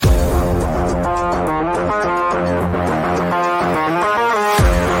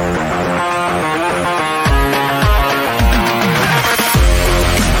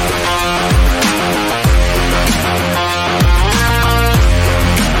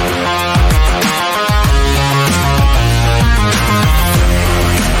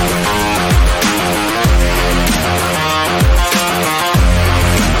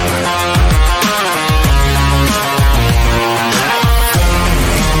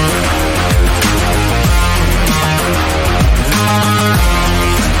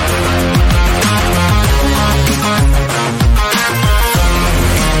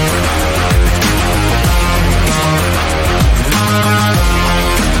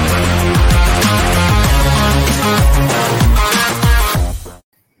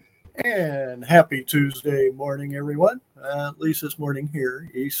Happy Tuesday morning, everyone. At least it's morning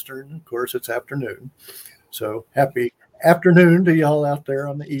here, Eastern. Of course, it's afternoon. So happy afternoon to y'all out there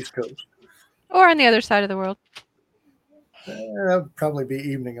on the East Coast. Or on the other side of the world. It'll probably be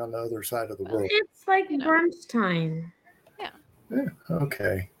evening on the other side of the world. It's like brunch time. Yeah,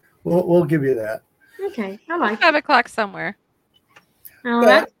 okay. We'll give you that. Okay, I like 5 o'clock somewhere. Oh,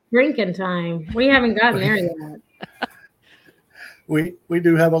 that's drinking time. We haven't gotten there yet. We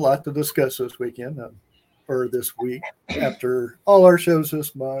do have a lot to discuss this weekend, or this week, after all our shows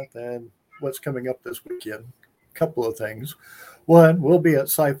this month and what's coming up this weekend. A couple of things. One, we'll be at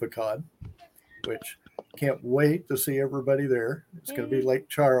CyPhaCon, which can't wait to see everybody there. It's going to be Lake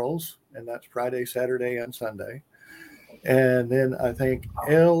Charles, and that's Friday, Saturday, and Sunday. And then I think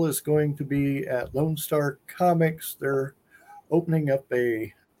Elle is going to be at Lone Star Comics. They're opening up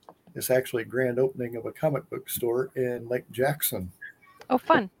it's actually a grand opening of a comic book store in Lake Jackson. Oh,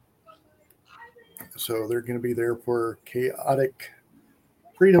 fun. So they're going to be there for Chaotic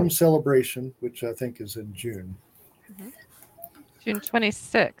Freedom Celebration, which I think is in June. Mm-hmm. June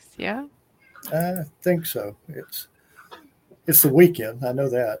 26th, yeah? I think so. It's the weekend. I know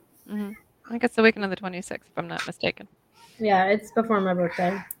that. Mm-hmm. I think it's the weekend of the 26th, if I'm not mistaken. Yeah, it's before my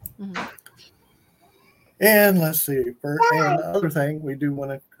birthday. Mm-hmm. And let's see. And the other thing, we do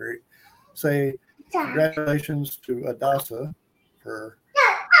want to say congratulations to Adasa for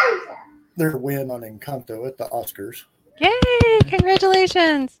their win on Encanto at the Oscars. Yay!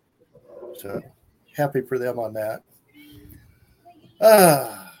 Congratulations! So happy for them on that.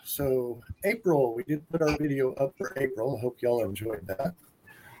 So April, we did put our video up for April. I hope y'all enjoyed that.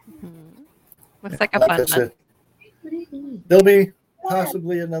 Mm-hmm. Looks like a fun month. There'll be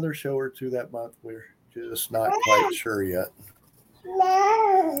possibly another show or two that month. We're just not quite sure yet.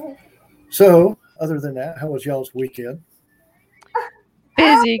 So, other than that, how was y'all's weekend?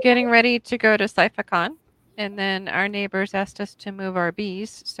 Busy getting ready to go to CyPhaCon. And then our neighbors asked us to move our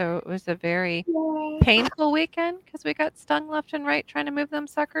bees. So it was a very painful weekend because we got stung left and right trying to move them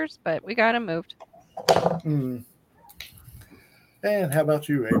suckers, but we got them moved. And how about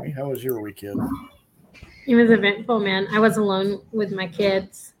you, Amy? How was your weekend? It was eventful, man. I was alone with my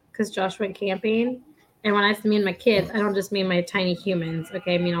kids because Josh went camping. And when I mean my kids, I don't just mean my tiny humans,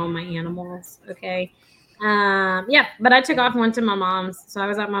 okay? I mean all my animals, okay? But I took off and went to my mom's. So I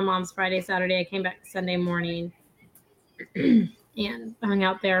was at my mom's Friday, Saturday. I came back Sunday morning and hung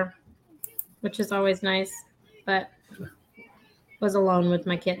out there, which is always nice. But was alone with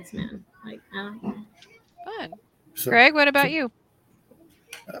my kids, man. Like, I don't know. Fun. So, Greg, what about you?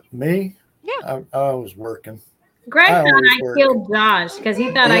 Me? Yeah. I was working. Greg thought I killed Josh because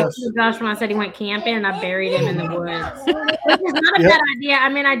he thought I killed Josh when I said he went camping and I buried him in the woods. Which is not a bad idea. I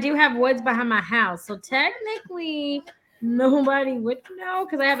mean, I do have woods behind my house. So technically, nobody would know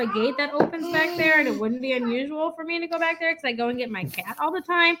because I have a gate that opens back there and it wouldn't be unusual for me to go back there because I go and get my cat all the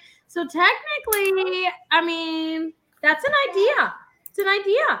time. So technically, I mean, that's an idea. It's an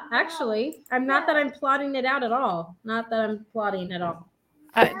idea, actually. I'm plotting it out at all. Not that I'm plotting at all.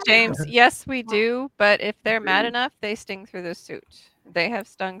 James, yes, we do. But if they're mad enough, they sting through the suit. They have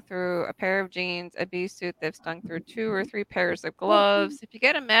stung through a pair of jeans, a bee suit. They've stung through 2 or 3 pairs of gloves. If you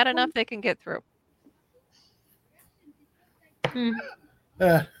get them mad enough, they can get through. I'm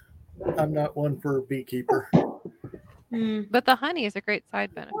not one for a beekeeper. But the honey is a great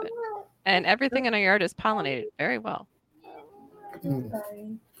side benefit. And everything in our yard is pollinated very well.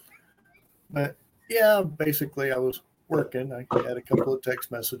 But yeah, basically I was working. I had a couple of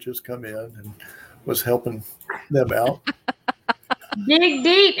text messages come in and was helping them out. Dig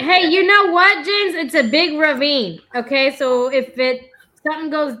deep. Hey, you know what, James? It's a big ravine. Okay, so if something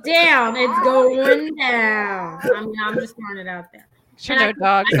goes down, it's going down. I mean, I'm just throwing it out there. Sure, no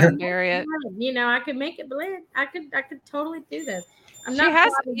dogs can bury it. You know, I could make it blend. I could totally do this.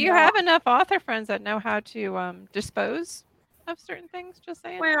 You have enough author friends that know how to dispose of certain things. Just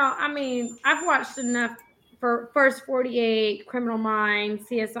saying. Well, I mean, I've watched enough for First 48, Criminal Minds,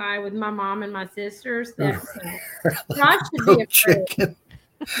 CSI with my mom and my sisters. That Josh should be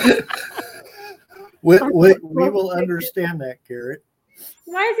afraid. we will understand that, Garrett.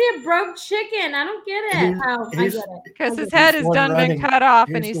 Why is he a broke chicken? I don't get it. I get it. Because his head is done been cut off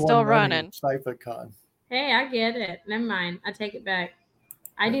and he's still running. CyPhaCon. Hey, I get it. Never mind. I take it back.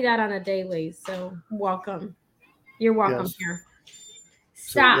 I do that on a daily, so welcome. You're welcome here.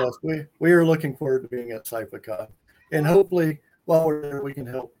 Stop. So, yes, we are looking forward to being at CyPhaCon. And hopefully, while we're there, we can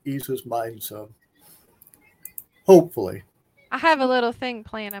help ease his mind some. Hopefully. I have a little thing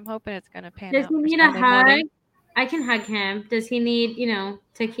planned. I'm hoping it's going to pan out. Does he need a hug? I can hug him. Does he need,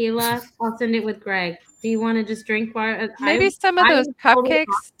 tequila? I'll send it with Greg. Do you want to just drink while maybe some of those cupcakes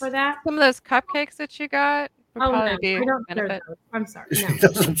for that? Some of those cupcakes that you got would probably be I don't share benefit. those. I'm sorry. She No.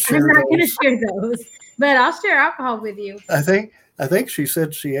 doesn't share I'm not going to those. share those, but I'll share alcohol with you. I think she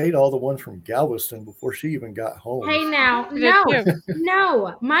said she ate all the ones from Galveston before she even got home. Hey, now, She did too.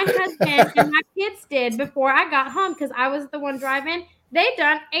 no. My husband and my kids did before I got home because I was the one driving. They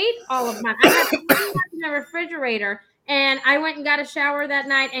ate all of mine. I had some in the refrigerator, and I went and got a shower that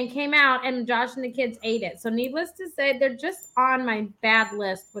night and came out, and Josh and the kids ate it. So needless to say, they're just on my bad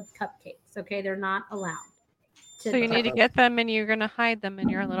list with cupcakes. Okay, they're not allowed. So you need to get them, and you're gonna hide them in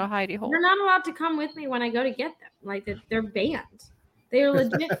your little hidey hole. They're not allowed to come with me when I go to get them. Like they're banned. They are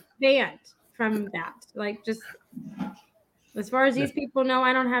legit banned from that. Like, just as far as these people know,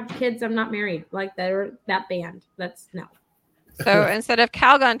 I don't have kids. I'm not married. Like, they're that banned. That's no. So instead of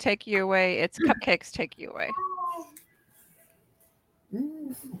Calgon take you away, it's cupcakes take you away.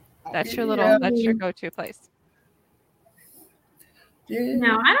 That's your go-to place. Yeah.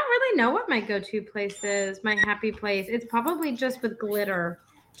 No, I don't really know what my go-to place is. My happy place. It's probably just with glitter.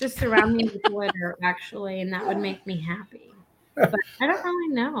 Just surround me with glitter, actually, and that would make me happy. But I don't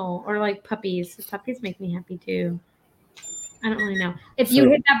really know. Or like puppies. Puppies make me happy too. I don't really know. If you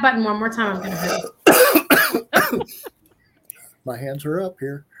hit that button one more time, I'm gonna hurt you. My hands are up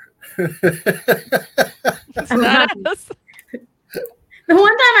here. The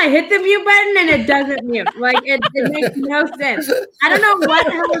one time I hit the mute button and it doesn't mute. Like, it makes no sense. I don't know what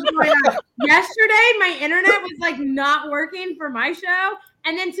the hell was going on. Yesterday, my internet was like not working for my show.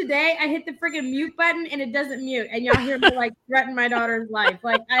 And then today I hit the freaking mute button and it doesn't mute. And y'all hear me like threaten my daughter's life.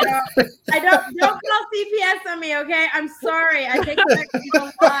 Like, don't call CPS on me, okay? I'm sorry. I take it back to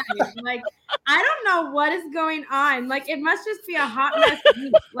the live. Like, I don't know what is going on. Like, it must just be a hot mess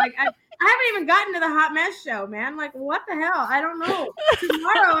week. Like, I haven't even gotten to the hot mess show, man. Like, what the hell? I don't know.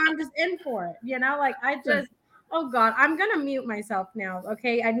 Tomorrow I'm just in for it. You know, like oh God, I'm gonna mute myself now.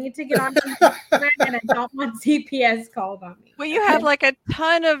 Okay. I need to get on Instagram and I don't want CPS called on me. Well, you have like a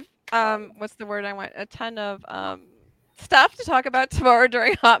ton of what's the word I want? A ton of stuff to talk about tomorrow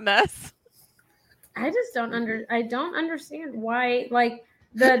during Hot Mess. I just don't understand why, like,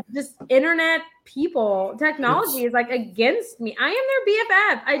 this internet people, technology is like against me. I am their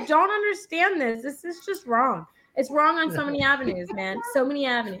BFF. I don't understand this. This is just wrong. It's wrong on so many avenues, man. So many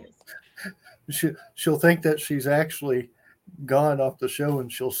avenues. She'll think that she's actually gone off the show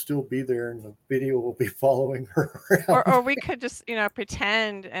and she'll still be there and the video will be following her around. Or we could just,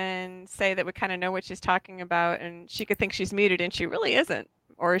 pretend and say that we kind of know what she's talking about and she could think she's muted and she really isn't.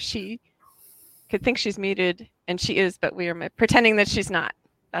 Or she could think she's muted and she is, but we are pretending that she's not.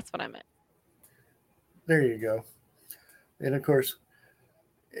 That's what I meant. There you go. And of course,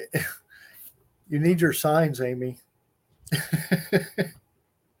 you need your signs, Amy.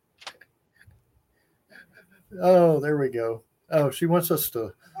 Oh, there we go. Oh, she wants us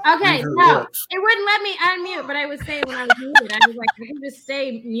to. Okay, no, lips. It wouldn't let me unmute, but I was saying when I was muted, I was like, I can just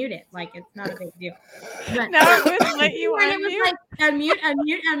stay muted. Like, it's not a big deal. But no, it wouldn't let you unmute. It was like,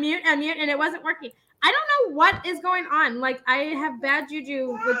 unmute, and it wasn't working. I don't know what is going on. Like, I have bad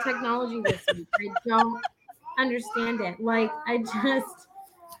juju with technology this week. I don't understand it. Like, I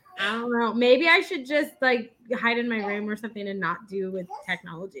don't know. Maybe I should just like hide in my room or something and not do with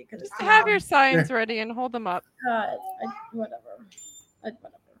technology. Just have your signs ready and hold them up. Whatever.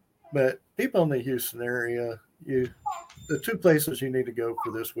 But people in the Houston area, the two places you need to go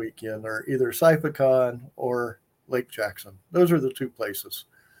for this weekend are either CyPhaCon or Lake Jackson. Those are the two places.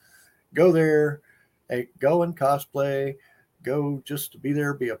 Go there, go and cosplay, go just to be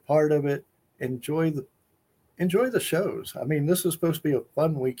there, be a part of it, enjoy the shows. I mean, this is supposed to be a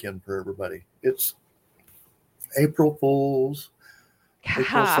fun weekend for everybody. It's April Fools,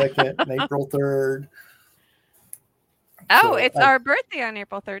 April 2nd and April 3rd. Oh, so it's our birthday on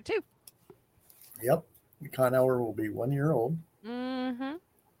April 3rd, too. Yep. The con hour will be 1 year old. Mm-hmm.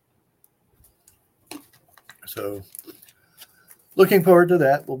 So looking forward to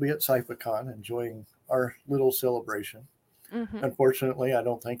that. We'll be at CyPhaCon enjoying our little celebration. Mm-hmm. Unfortunately, I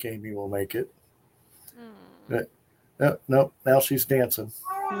don't think Amy will make it. But, no, now she's dancing.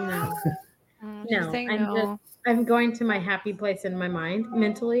 No. I'm going to my happy place in my mind,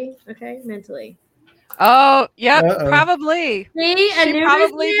 mentally. Okay, mentally. Oh, yep, probably. See, Anubis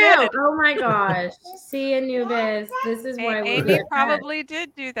probably did. Oh my gosh. See, Anubis. This is why Amy probably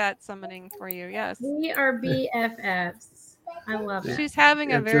did do that summoning for you. Yes. We are BFFs. I love it. She's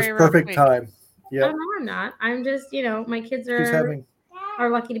having a very perfect week. time. Yeah. Oh, no, I'm not. I'm just, my kids are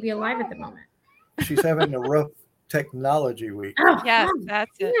lucky to be alive at the moment. She's having a rough Technology Week. Oh, Yes,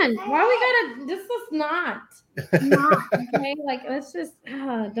 that's it. man, why we gotta? This is not. Okay. Like, let's just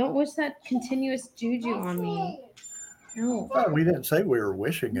don't wish that continuous juju on me. No. Well, we didn't say we were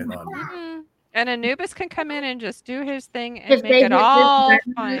wishing it on you. Mm-mm. And Anubis can come in and just do his thing and If make they it hit all this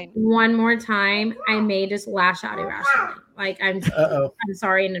button fine. one more time, I may just lash out irrationally. Like I'm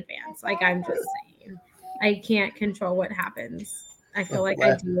sorry in advance. Like I'm just saying, I can't control what happens. I feel like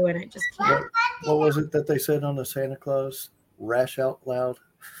I do, and I just can't. What was it that they said on the Santa Claus? Rash out loud.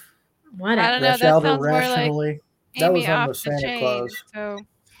 Whatever. I don't know. Rash That out sounds more like irrationally. That Amy was on off the the Santa chain. Claus. So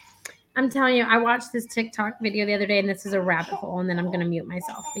I'm telling you, I watched this TikTok video the other day, and this is a rabbit hole, and then I'm gonna mute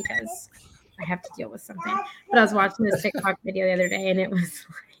myself because I have to deal with something. But I was watching this TikTok video the other day, and it was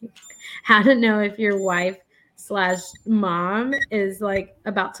like how to know if your wife / mom is like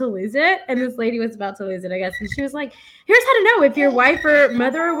about to lose it. And this lady was about to lose it, I guess. And she was like, here's how to know if your wife or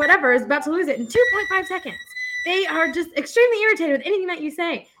mother or whatever is about to lose it in 2.5 seconds. They are just extremely irritated with anything that you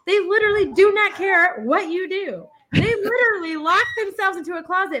say. They literally do not care what you do. They literally lock themselves into a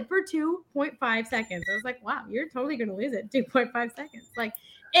closet for 2.5 seconds. I was like, wow, you're totally going to lose it in 2.5 seconds. Like,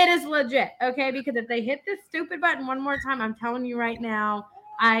 it is legit, okay? Because if they hit this stupid button one more time, I'm telling you right now,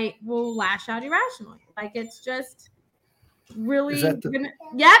 I will lash out irrationally. Like, it's just really yep,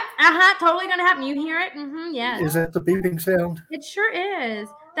 totally gonna happen. You hear it? Mm-hmm, yes. Is that the beeping sound? It sure is.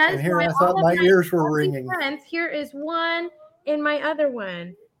 That and is here why I thought my ears were ringing. Here is one in my other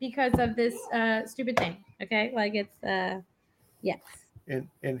one because of this stupid thing. Okay, like it's yes.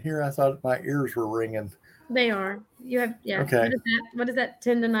 And here I thought my ears were ringing. They are. You have Okay. What is that?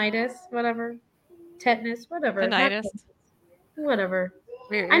 Tendonitis, whatever, tetanus, whatever. Tinnitus. Whatever.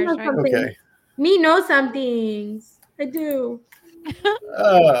 Your I know ears, something. Okay. Me know some things. I do.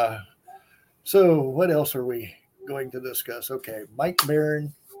 So what else are we going to discuss? Okay, Mike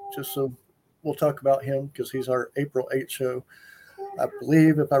Barron, just so we'll talk about him because he's our April 8th show. I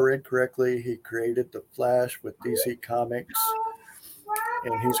believe, if I read correctly, he created The Flash with DC Comics,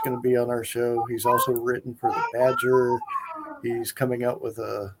 and he's going to be on our show. He's also written for The Badger. He's coming out with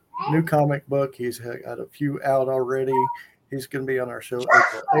a new comic book. He's got a few out already. He's going to be on our show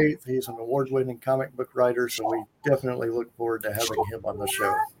April 8th. He's an award-winning comic book writer, so we definitely look forward to having him on the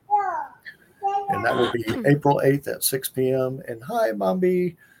show. And that will be April 8th at 6 p.m. And hi,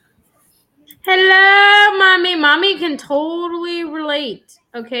 Mombi. Hello, Mommy. Mommy can totally relate,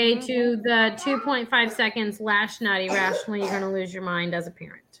 okay, to the 2.5 seconds lash not irrationally. You're going to lose your mind as a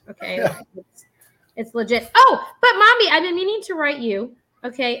parent, okay? Yeah. It's legit. Oh, but Mommy, I've been meaning to write you.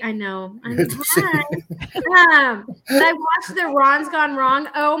 Okay, I know. I watched the Ron's Gone Wrong.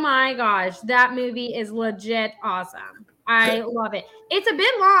 Oh my gosh, that movie is legit awesome. I love it. It's a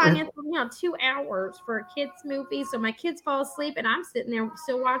bit long. It's 2 hours for a kids movie. So my kids fall asleep and I'm sitting there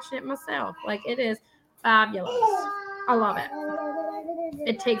still watching it myself. Like, it is fabulous. I love it.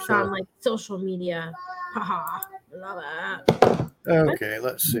 It takes on like social media. Haha. Love it. Okay,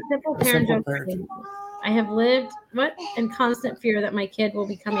 let's see. Simple parenting. I have lived in constant fear that my kid will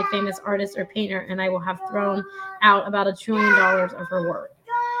become a famous artist or painter, and I will have thrown out about $1 trillion of her work.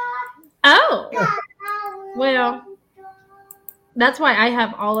 Oh, well, that's why I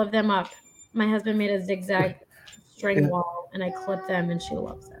have all of them up. My husband made a zigzag string wall, and I clipped them, and she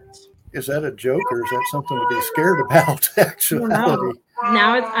loves it. Is that a joke, or is that something to be scared about? Actuality.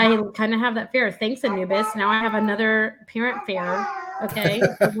 Now I kind of have that fear. Thanks, Anubis. Now I have another parent fear. Okay,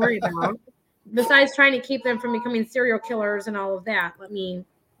 to worry about. Besides trying to keep them from becoming serial killers and all of that, let me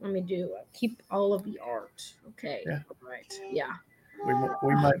keep all of the art. Okay. Yeah. All right. Yeah.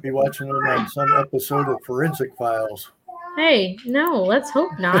 We might be watching them on some episode of Forensic Files. Hey, no, let's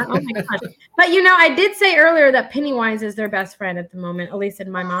hope not. Oh my gosh. But I did say earlier that Pennywise is their best friend at the moment, at least in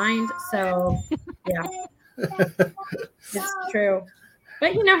my mind. So yeah. It's true.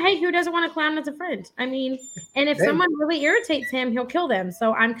 But hey, who doesn't want a clown as a friend? I mean, and if someone really irritates him, he'll kill them.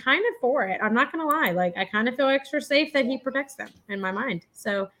 So I'm kind of for it. I'm not gonna lie. Like, I kind of feel extra safe that he protects them in my mind.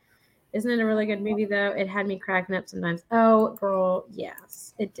 So isn't it a really good movie though? It had me cracking up sometimes. Oh girl,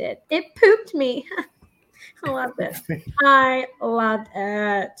 yes, it did. It pooped me. I loved it. I loved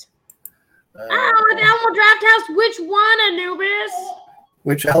it. The Alamo Draft House. Which one, Anubis?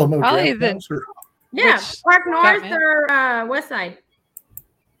 Which Alamo Draft House? Yeah, Park North or West Side?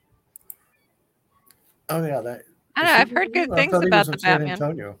 Oh yeah, that. I don't know. I've heard good things about the Batman. San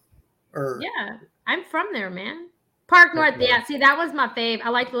Antonio. Yeah, I'm from there, man. Park North. Yeah, see, that was my fave. I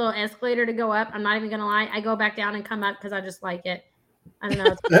like the little escalator to go up. I'm not even gonna lie. I go back down and come up because I just like it. I don't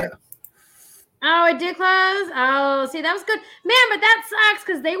know. It's weird. Oh, it did close? Oh, see, that was good. Man, but that sucks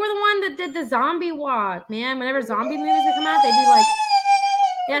because they were the one that did the zombie walk, man. Whenever zombie movies would come out, they'd be like,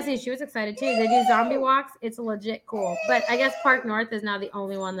 Yeah, see, she was excited too. They do zombie walks. It's legit cool. But I guess Park North is now the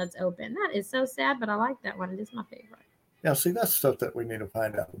only one that's open. That is so sad, but I like that one. It is my favorite. Yeah, see, that's stuff that we need to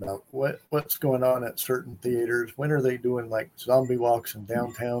find out about. What's going on at certain theaters? When are they doing like zombie walks in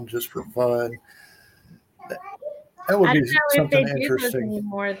downtown just for fun? That would I be don't know if something they do those interesting.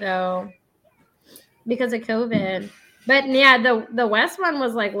 anymore though, because of COVID. But yeah, the West one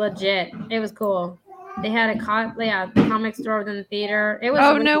was like legit. It was cool. They had a comic store within the theater. It was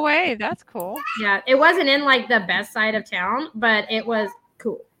Oh, no way. That's cool. Yeah, it wasn't in like the best side of town, but it was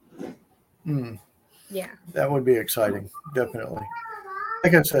cool. Yeah. That would be exciting, definitely.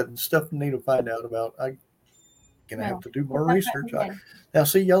 Like I said, stuff I need to find out about. I'm gonna have to do more research. Now,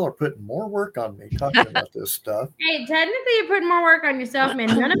 see, y'all are putting more work on me talking about this stuff. Hey, technically, you're putting more work on yourself, man.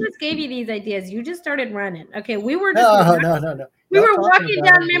 None of us gave you these ideas. You just started running. Okay, we were just no. We were walking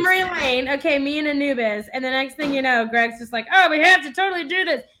down memory lane. Okay, me and Anubis, and the next thing you know, Greg's just like, "Oh, we have to totally do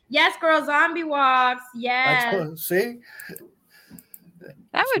this." Yes, girl, zombie walks. Yes. See,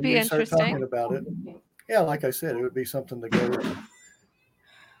 that would be interesting. Talking about it. Yeah, like I said, it would be something to go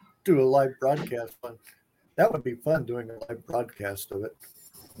do a live broadcast on. That would be fun doing a live broadcast of it.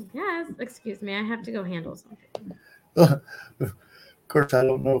 Yes. Excuse me, I have to go handle something. Of course, I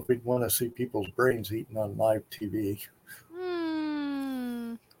don't know if we'd want to see people's brains eaten on live TV.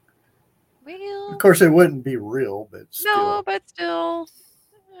 Well, of course, it wouldn't be real, but still. No, but still,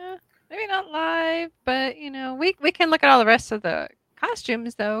 maybe not live. But you know, we can look at all the rest of the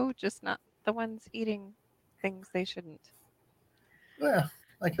costumes, though, just not the ones eating things they shouldn't. Well,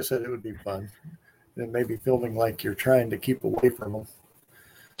 like I said, it would be fun. And maybe filming like you're trying to keep away from them.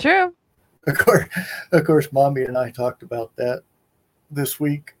 True. Of course, Mommy and I talked about that this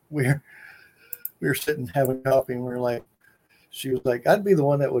week. We were sitting having coffee, and we were like, she was like, I'd be the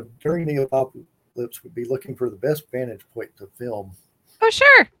one that would, during the apocalypse, would be looking for the best vantage point to film. Oh,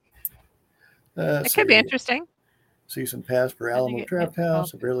 sure. It could be interesting. Season pass for Alamo Draft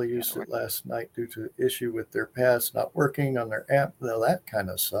House. I barely used it last night due to issue with their pass not working on their app. Well, that kind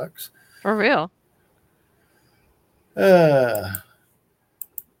of sucks. For real.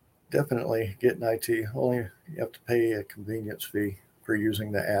 Definitely getting IT. Only you have to pay a convenience fee for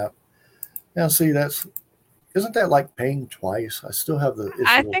using the app. Now, see, isn't that like paying twice? I still have the issue.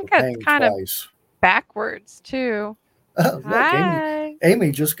 I think that's kind of backwards too. Look,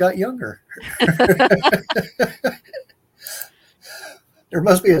 Amy just got younger. There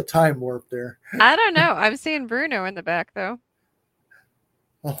must be a time warp there. I don't know. I'm seeing Bruno in the back though.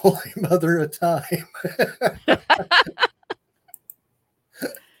 Holy mother of time.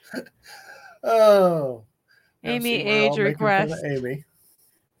 Oh. Amy age request. Amy.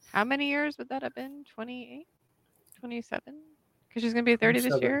 How many years would that have been? 28? 27? Because she's going to be 30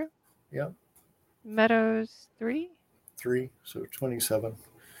 this year? Yep. Meadows 3? 3, so 27.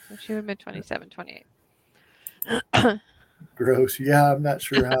 So she would have been 27, 28. Gross. Yeah, I'm not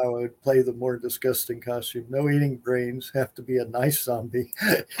sure how I would play the more disgusting costume. No eating brains. Have to be a nice zombie.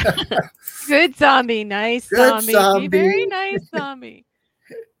 Good zombie. Nice zombie. Very nice zombie.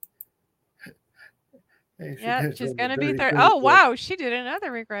 Hey, yeah, she's going to be 30. Oh, wow. She did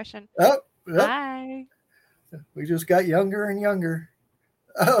another regression. Oh, hi. We just got younger and younger.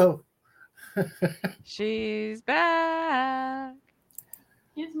 Oh. She's back.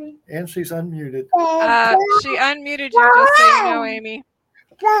 Excuse me. And she's unmuted. She unmuted you just so you know, Amy.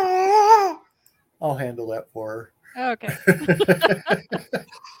 I'll handle that for her. Okay.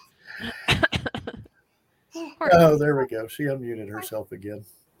 Oh, there we go. She unmuted herself again.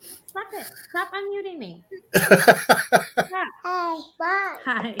 Stop it. Stop unmuting me.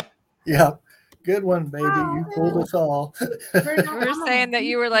 Hi. Yeah. Good one, baby. You fooled us all. We were saying that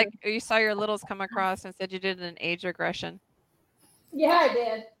you were like, you saw your littles come across and said you did an age regression. Yeah, I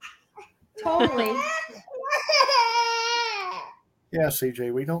did. Totally. Yeah,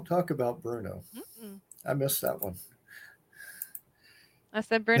 CJ, we don't talk about Bruno. I missed that one. I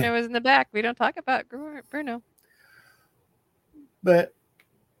said Bruno was in the back. We don't talk about Bruno. But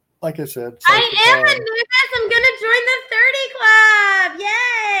like I said, I am a newbie. I'm gonna join the 30 Club.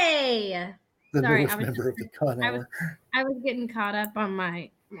 Yay! The newest member of the Con Hour. I was getting caught up on my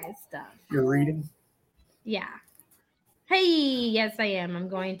stuff. You're reading? Yeah. Hey, yes, I am. I'm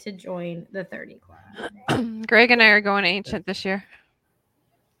going to join the 30 Club. Greg and I are going ancient this year.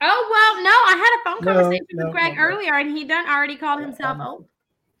 Oh, well, no, I had a phone conversation with Greg earlier, and he already called himself old.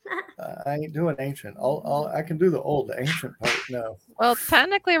 I ain't doing ancient. I can do the old. The ancient part, no. Well,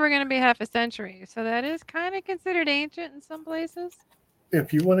 technically, we're going to be half a century, so that is kind of considered ancient in some places.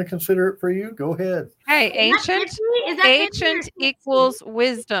 If you want to consider it for you, go ahead. Hey, ancient equals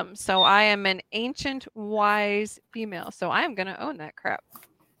wisdom. So I am an ancient, wise female. So I am going to own that crap.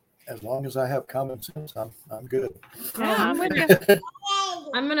 as long as I have common sense, I'm good. Yeah, I'm with you.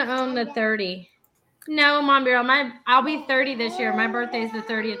 I'm gonna own the 30. No, Mom Bear, I'll be 30 this year. My birthday is the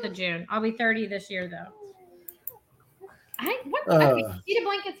 30th of June. I'll be 30 this year though. Cheetah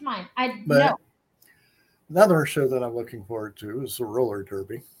blanket's mine. No. Another show that I'm looking forward to is the roller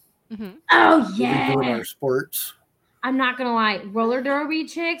derby. Mm-hmm. Oh yeah. We'll be doing our sports. I'm not gonna lie, roller derby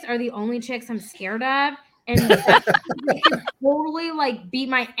chicks are the only chicks I'm scared of, and they can totally like beat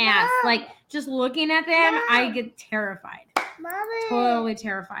my ass. Like just looking at them, I get terrified. Totally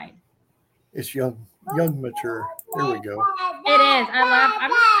terrified. It's young, mature. There we go. It is.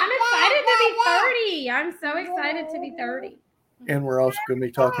 I'm excited to be 30. I'm so excited to be 30. And we're also going to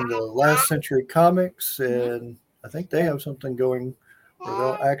be talking to Last Century Comics, and I think they have something going where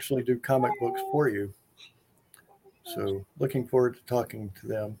they'll actually do comic books for you. So looking forward to talking to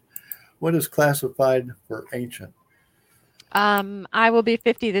them. What is classified for ancient? I will be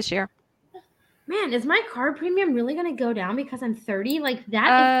 50 this year. Man, is my card premium really going to go down because I'm 30? Like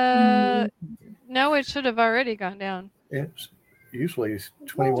that is no, it should have already gone down. It's usually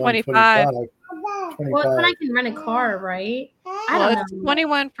 21, 25. 25. Well, then I can rent a car, right? It's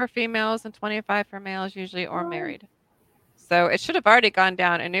 21 for females and 25 for males usually, or married. So it should have already gone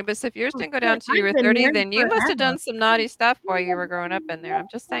down. Anubis, if yours didn't go down till you were 30, then you must have done some naughty stuff while you were growing up in there. I'm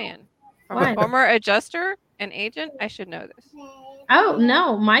just saying. From a former adjuster and agent, I should know this. Oh,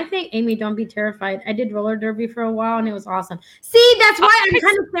 no. My thing, Amy, don't be terrified. I did roller derby for a while, and it was awesome. See, that's why I'm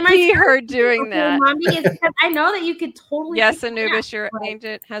kind of see her doing that. Mommy, is because I know that you could totally... Yes, Anubis, your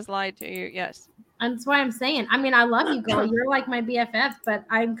agent has lied to you. Yes. That's why I'm saying. I mean, I love you, girl. You're like my BFF, but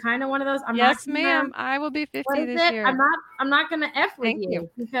I'm kind of one of those. Yes, ma'am. I will be 50 this year. I'm not gonna F with you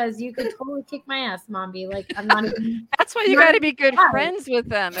because you could totally kick my ass, Mombi. Like I'm not even. That's why you got to be good friends with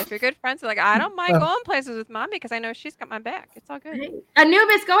them. If you're good friends, like I don't mind going places with Mommy because I know she's got my back. It's all good. Hey,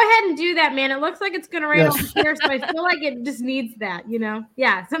 Anubis, go ahead and do that, man. It looks like it's gonna rain over here, so I feel like it just needs that. You know,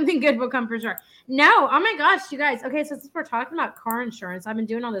 yeah, something good will come for sure. No, oh my gosh, you guys. Okay, so since we're talking about car insurance, I've been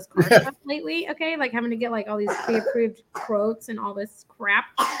doing all this car stuff lately. Okay, like having to get like all these pre-approved quotes and all this crap.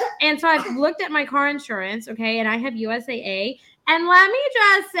 And so I've looked at my car insurance, okay, and I have USAA. And let me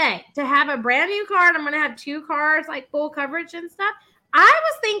just say, to have a brand new car, and I'm gonna have two cars, like full coverage and stuff. I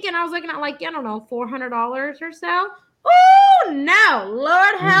was looking at like, I don't know, $400 or so. Oh no,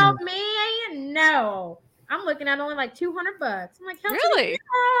 Lord help me, no. I'm looking at only like $200. I'm like, really?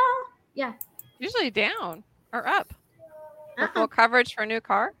 Yeah. Usually down or up. For full coverage for a new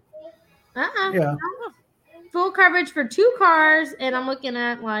car? Yeah. Full coverage for two cars, and I'm looking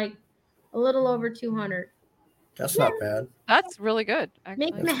at like a little over 200. That's not bad. That's really good.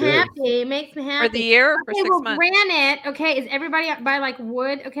 Actually. Makes me happy. For the year or for 6 months? Granted, okay, is everybody by like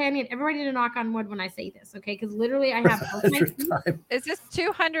wood? Okay, I need everybody to knock on wood when I say this, okay? Because literally I have both my Is this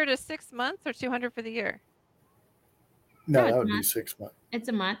 200 a 6 months or 200 for the year? No, that would be 6 months. It's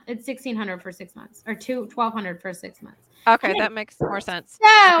a month. It's $1,600 for 6 months, or $1,200 for 6 months. Okay, that makes more sense.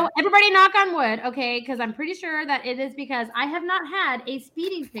 So everybody knock on wood, okay? Because I'm pretty sure that it is because I have not had a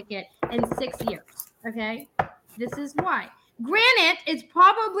speeding ticket in 6 years. Okay, this is why. Granted, it's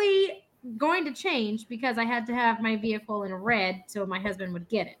probably going to change because I had to have my vehicle in red so my husband would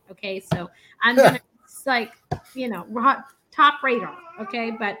get it. Okay, so I'm gonna like, top radar,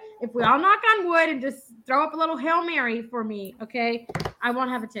 okay? But if we all knock on wood and just throw up a little Hail Mary for me, okay, I won't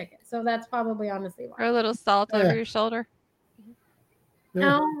have a ticket. So that's probably honestly why. Or a little salt over your shoulder.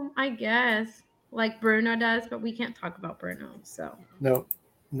 No, I guess. Like Bruno does, but we can't talk about Bruno, so. No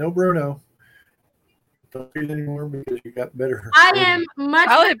Bruno. Don't do it anymore because you got better. I am much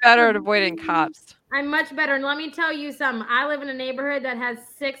better at avoiding cops. I'm much better. And let me tell you something. I live in a neighborhood that has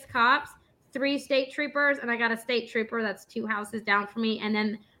 6 cops, 3 state troopers, and I got a state trooper that's 2 houses down from me. And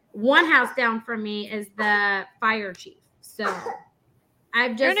then 1 house down from me is the fire chief. So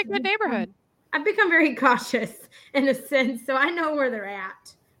you're in a good neighborhood. I've become very cautious in a sense. So I know where they're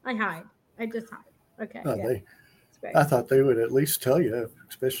at. I hide. I just hide. Okay. I thought they would at least tell you,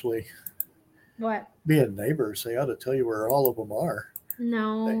 especially what? Being neighbors, they ought to tell you where all of them are.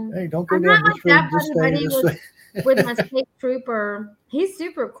 No. Hey, don't go down this road. Just stay this way. With my state trooper. He's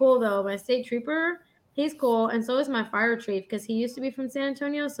super cool though. My state trooper, he's cool. And so is my fire chief because he used to be from San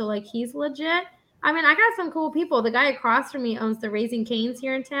Antonio. So like he's legit. I mean, I got some cool people. The guy across from me owns the Raising Cane's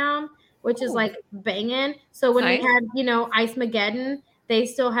here in town, which is like banging. So when we had, Ice Mageddon, they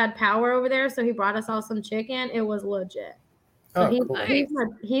still had power over there. So he brought us all some chicken. It was legit. So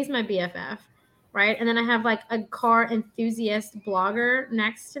he's my BFF. Right. And then I have like a car enthusiast blogger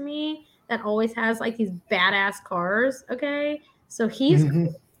next to me that always has like these badass cars. Okay. So he's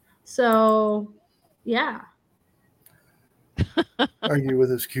cool. So yeah. Argue with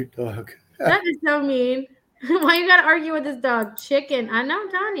his cute dog. That is so mean. Why you gotta argue with this dog? Chicken. I know, I'm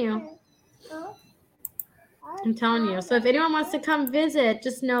telling you. I'm telling you. So if anyone wants to come visit,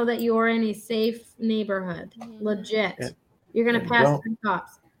 just know that you are in a safe neighborhood. Legit. You're gonna pass 3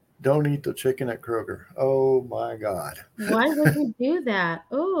 cops. Don't eat the chicken at Kroger. Oh my God. Why would you do that?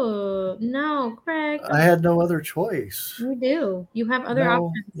 Oh no, Craig. I had no other choice. You do. You have other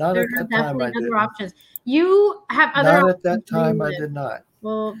options. Not there at that are time. definitely I other didn't. options. You have other Not options. at that time. I did not.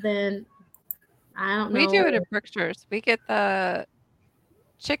 Well, then I don't know. We do it at Brookshires. We get the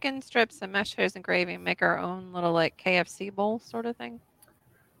chicken strips and mashed potatoes and gravy and make our own little like KFC bowl sort of thing.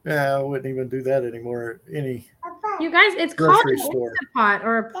 Yeah, I wouldn't even do that anymore. You guys, it's called an Instapot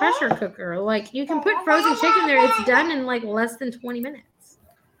or a pressure cooker. Like you can put frozen chicken there. It's done in like less than 20 minutes.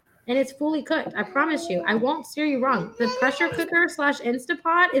 And it's fully cooked. I promise you. I won't steer you wrong. The pressure cooker /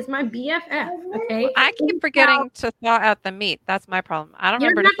 Instapot is my BFF. Okay. I keep forgetting to thaw out the meat. That's my problem. I don't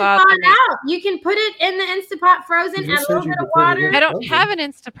remember to thaw out the meat. You can put it in the Instapot frozen, add a little bit of water. I don't have an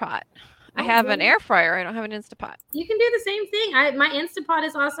Instapot. I have an air fryer. I don't have an Instapot. You can do the same thing. My Instapot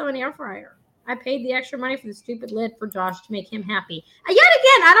is also an air fryer. I paid the extra money for the stupid lid for Josh to make him happy. Yet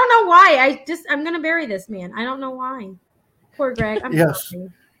again, I don't know why. I'm going to bury this man. I don't know why. Poor Greg. I'm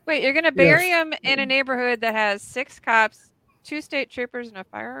sorry. Wait, you're going to bury him in a neighborhood that has 6 cops, 2 state troopers, and a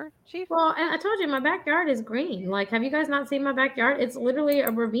fire chief? Well, and I told you, my backyard is green. Like, have you guys not seen my backyard? It's literally a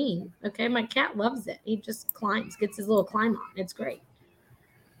ravine. Okay, my cat loves it. He just climbs, gets his little climb on. It's great.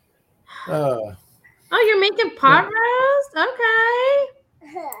 Oh, you're making pot roast? Okay.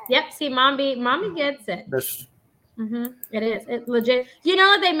 Yep. See, mommy gets it. It is. It legit. You know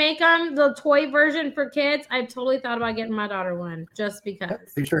what they make the toy version for kids? I totally thought about getting my daughter one just because.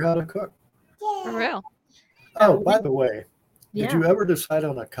 Teach her how to cook. For real. Oh, by the way, did you ever decide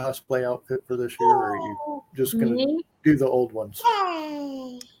on a cosplay outfit for this year, or are you just gonna do the old ones?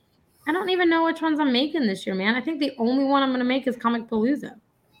 I don't even know which ones I'm making this year, man. I think the only one I'm gonna make is Comic Palooza.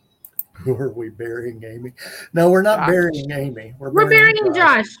 Who are we burying, Amy? No, we're not burying Amy. We're burying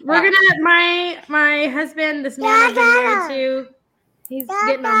Josh. We're gonna my husband, this man I've been married to, he's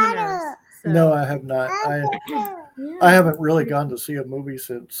getting on my nerves. So. No, I have not. I haven't really gone to see a movie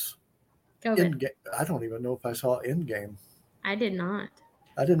since Endgame. I don't even know if I saw Endgame. I did not.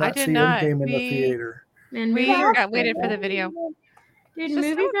 I did not see Endgame in the theater. Man, we got waited for the video. Dude,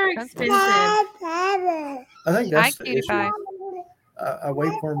 movies are expensive. I think that's the issue. I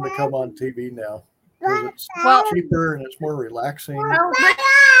wait for them to come on TV now because it's cheaper and it's more relaxing.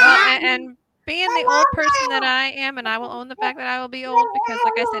 And being the old person that I am, and I will own the fact that I will be old because,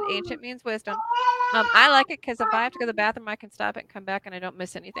 like I said, ancient means wisdom. I like it because if I have to go to the bathroom, I can stop it and come back, and I don't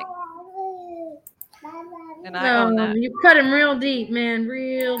miss anything. And I own that. You cut him real deep, man,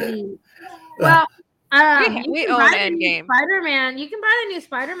 real deep. Well. We own Endgame. Spider-Man. You can buy the new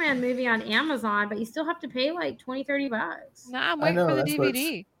Spider-Man movie on Amazon, but you still have to pay like $20-$30. No, I'm waiting for the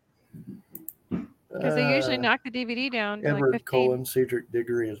DVD. Because they usually knock the DVD down to Edward like 15. Cullen, Cedric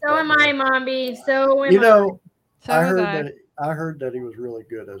Diggory is. So am I, Mommy. So am I heard that he was really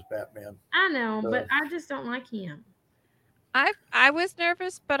good as Batman. I know, but I just don't like him. I was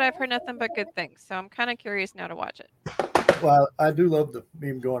nervous, but I've heard nothing but good things, so I'm kind of curious now to watch it. Well, I do love the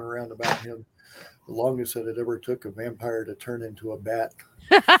meme going around about him. The longest that it ever took a vampire to turn into a bat.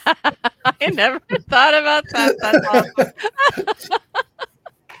 I never thought about that. That's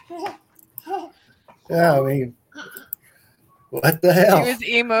awesome. Yeah, I mean, what the hell? He was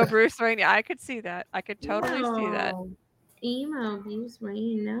emo Bruce Wayne. I could see that. I could totally see that. Emo Bruce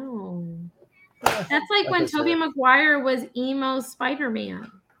Wayne, no. That's like when Tobey Maguire was emo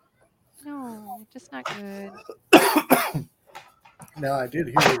Spider-Man. No, just not good. Now, I did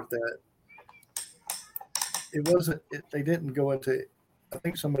hear that it wasn't, they didn't go into, I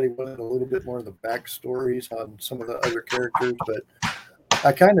think somebody went into a little bit more of the backstories on some of the other characters, but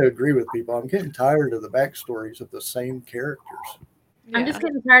I kind of agree with people. I'm getting tired of the backstories of the same characters. Yeah. I'm just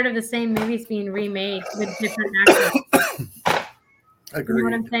getting tired of the same movies being remade with different actors. Agreed. You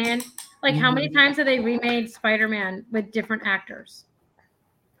know what I'm saying? Like, how many times have they remade Spider-Man with different actors?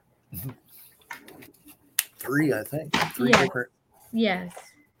 3, I think. 3 different. Yes.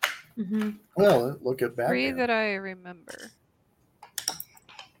 Mm-hmm. Well, look at Batman. 3 that I remember.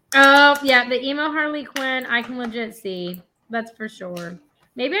 Oh, yeah. The emo Harley Quinn, I can legit see. That's for sure.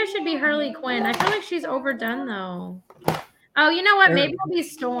 Maybe I should be Harley Quinn. I feel like she's overdone, though. Oh, you know what? Maybe I'll be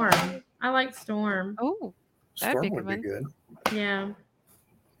Storm. I like Storm. Oh, that'd Storm be would be good. Yeah.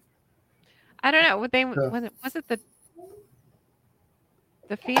 I don't know. Was it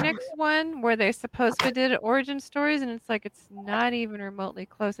the Phoenix one where they supposedly did origin stories, and it's like it's not even remotely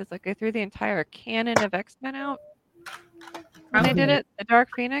close. It's like they threw the entire canon of X-Men out. when they did it, the Dark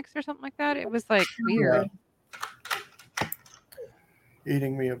Phoenix or something like that. It was like weird. Yeah.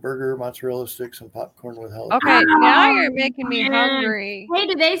 Eating me a burger, mozzarella sticks, and popcorn with jalapeno. Okay, now you're making me hungry. Hey,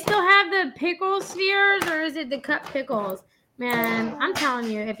 do they still have the pickle spheres or is it the cut pickles? Man, I'm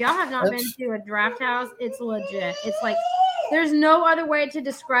telling you, if y'all have not been to a draft house, it's legit. It's like there's no other way to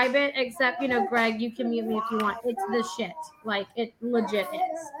describe it except, Greg, you can mute me if you want. It's the shit. Like it legit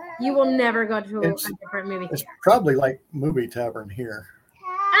is. You will never go to a different movie theater. It's probably like Movie Tavern here.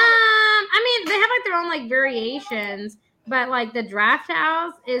 I mean, they have like their own like variations, but like the draft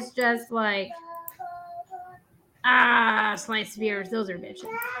house is just like sliced spheres. Those are bitches.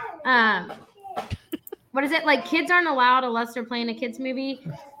 What is it? Like kids aren't allowed unless they're playing a kids movie.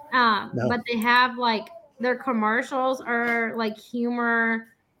 No. But they have like their commercials are like humor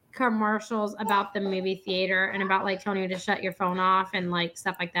commercials about the movie theater and about like telling you to shut your phone off and like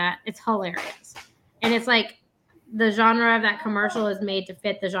stuff like that. It's hilarious. And it's like the genre of that commercial is made to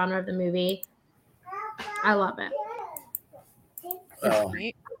fit the genre of the movie. I love it.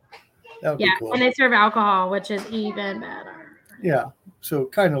 Yeah, cool. And they serve alcohol, which is even better. Yeah, so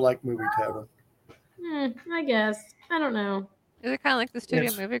kind of like Movie Tavern. I guess. I don't know. Is it kind of like the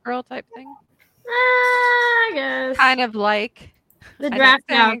Studio Movie Girl type thing? I guess. Kind of like the draft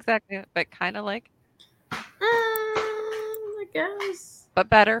house. Exactly, but kind of like. I guess. But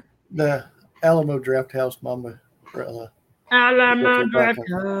better. The Alamo Draft House Mama. Alamo Draft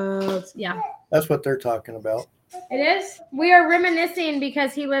House. Yeah. That's what they're talking about. It is. We are reminiscing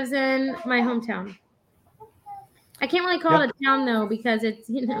because he lives in my hometown. I can't really call it a town though because it's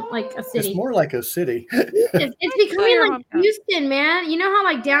like a city. It's more like a city. It's becoming like Houston, man. You know how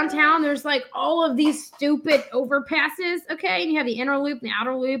like downtown there's like all of these stupid overpasses, okay? And you have the inner loop and the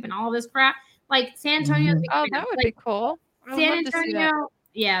outer loop and all this crap. Like San Antonio. Oh, that would be cool. San Antonio.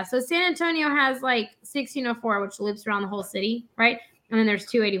 Yeah, so San Antonio has like 1604, which loops around the whole city, right? And then there's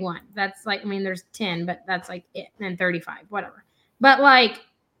 281. That's like, I mean, there's 10, but that's like it. And then 35, whatever. But like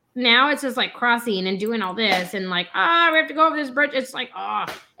now it's just like crossing and doing all this and like, we have to go over this bridge. It's like,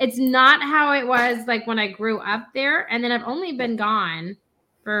 it's not how it was like when I grew up there. And then I've only been gone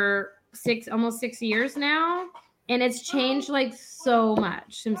for almost 6 years now. And it's changed like so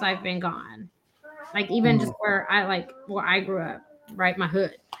much since I've been gone. Like even just where I grew up, right? My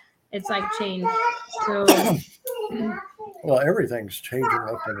hood. It's like changed. So well, everything's changing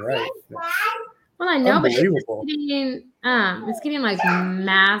left and right. Well, I know, but it's getting like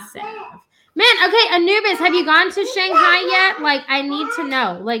massive. Man, okay, Anubis, have you gone to Shanghai yet? Like, I need to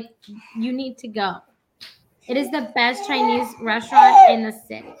know. Like, you need to go. It is the best Chinese restaurant in the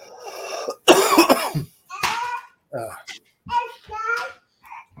city.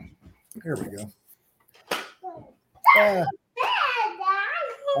 Here we go.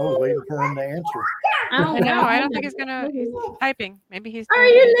 I was waiting for him to answer. I know. I don't think he's typing. Maybe he's. Are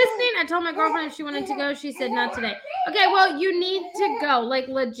you listening? I told my girlfriend if she wanted to go. She said not today. Okay, well, you need to go. Like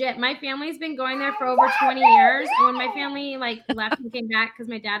legit. My family's been going there for over 20 years. And when my family like left and came back, because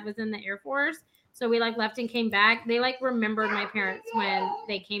my dad was in the Air Force, so we like left and came back. They like remembered my parents when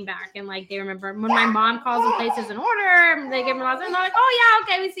they came back, and like they remember when my mom calls and places an order. They give them a and they're like, "Oh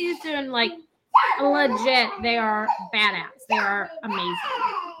yeah, okay, we see you soon." Like legit, they are badass. They are amazing.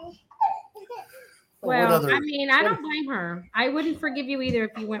 Well, I mean, I don't blame her. I wouldn't forgive you either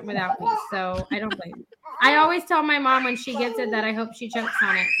if you went without me. So I don't blame you. I always tell my mom when she gets it that I hope she chokes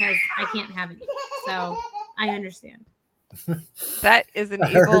on it because I can't have it. So I understand. That is an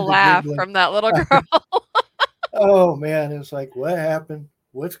evil laugh from that little girl. Oh, man. It's like, what happened?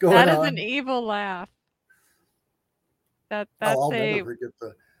 What's going on? That is an evil laugh. I'll never forget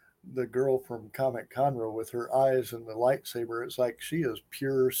the girl from Comic Conroe with her eyes and the lightsaber. It's like she is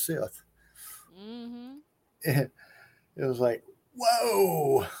pure Sith. Mm-hmm. It was like,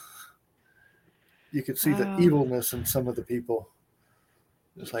 whoa! You could see the evilness in some of the people.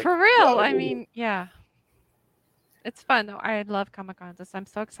 It's like, for real. Whoa. I mean, yeah, it's fun though. I love Comic-Con. I'm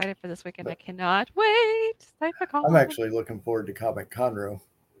so excited for this weekend. I cannot wait. CyPhaCon. I'm actually looking forward to Comic Conroe,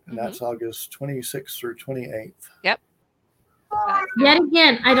 and that's August 26th through 28th. Yep. Yet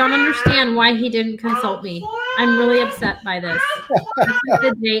again, I don't understand why he didn't consult me. I'm really upset by this. This is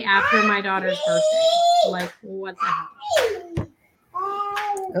the day after my daughter's birthday. Like, what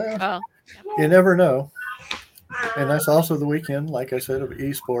the hell? You never know. And that's also the weekend, like I said, of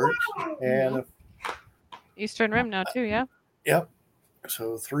esports. And Eastern Rim now, too, yeah? Yep.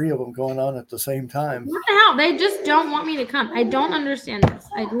 So 3 of them going on at the same time. What the hell? They just don't want me to come. I don't understand this.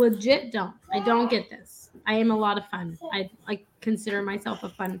 I legit don't. I don't get this. I am a lot of fun. I consider myself a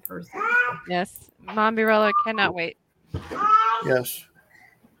fun person. Yes. Mom Birella cannot wait. Yes.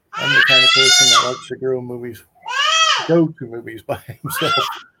 I'm the kind of person that likes to grow movies go to movies by himself.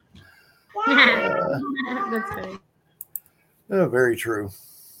 That's funny. Very true.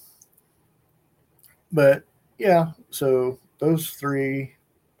 But yeah, so those 3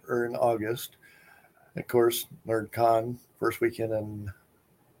 are in August. Of course, NerdCon first weekend in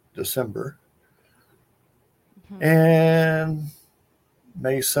December. Mhm. And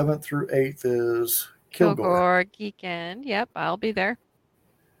May 7th through 8th is Kilgore. Geekend. Yep, I'll be there.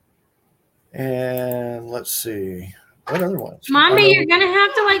 And let's see. What other ones? Mommy, you're going to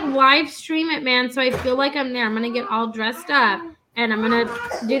have to like live stream it, man. So I feel like I'm there. I'm going to get all dressed up and I'm going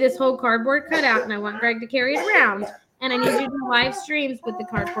to do this whole cardboard cutout. And I want Greg to carry it around. And I need you to do live streams with the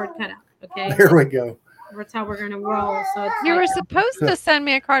cardboard cutout. Okay. There we go. That's how we're going to roll. So it's You were supposed to send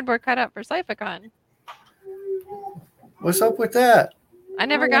me a cardboard cutout for CyPhaCon. What's up with that? I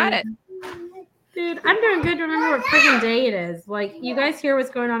never got it. Dude, I'm doing good to remember what freaking day it is. Like, you guys hear what's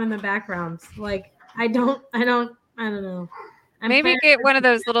going on in the background. Like, I don't know. Maybe get one of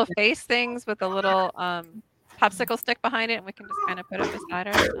those little face things with a little popsicle stick behind it, and we can just kind of put it beside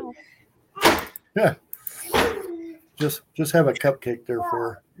ourselves. Yeah. Just have a cupcake there for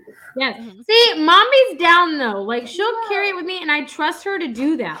her. Yeah. See, Mommy's down though. Like, she'll carry it with me, and I trust her to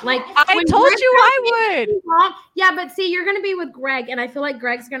do that. Like, I told you I would. Yeah, but see, you're gonna be with Greg, and I feel like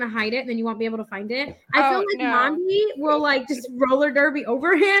Greg's gonna hide it, and then you won't be able to find it. I feel like Mommy will like just roller derby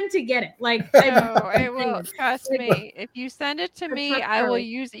over him to get it. Like, no, it will. Trust me. If you send it to me, I will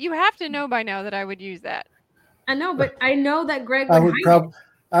use it. You have to know by now that I would use that. I know, but I know that Greg would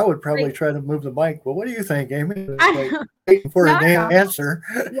I would probably try to move the mic. Well, what do you think, Amy? Like, waiting for an answer.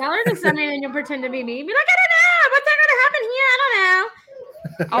 Yell her to something and you'll pretend to be me. Be like, I don't know. What's that going to happen here? I don't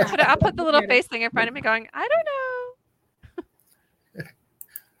know. I'll put the little face thing in front of me going, I don't know.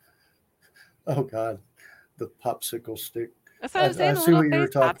 Oh, God. The popsicle stick. That's what I'm saying. The little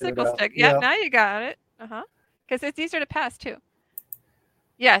face popsicle stick. Yeah, now you got it. Because it's easier to pass, too.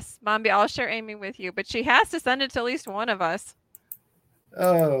 Yes, Mombi, I'll share Amy with you. But she has to send it to at least one of us.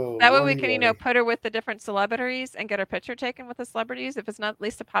 Oh, that way we can, put her with the different celebrities and get her picture taken with the celebrities. If it's not at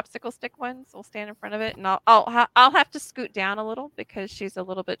least the popsicle stick ones, we'll stand in front of it, and I'll have to scoot down a little because she's a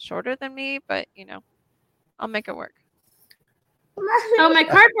little bit shorter than me. But I'll make it work. Oh, my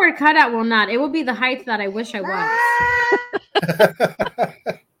cardboard cutout will not. It will be the height that I wish I was.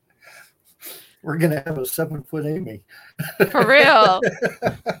 We're gonna have a 7-foot Amy. For real.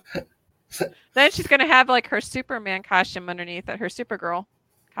 Then she's going to have like her Superman costume underneath it, her Supergirl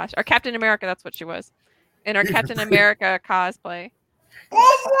costume, or Captain America. That's what she was in her Captain America cosplay.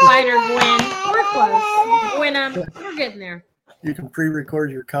 Spider-Gwen. We're close. We're getting there. You can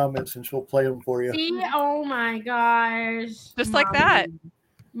pre-record your comments and she'll play them for you. See? Oh my gosh. Just like that.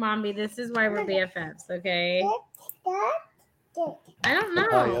 Mommy, this is why we're BFFs, okay? I don't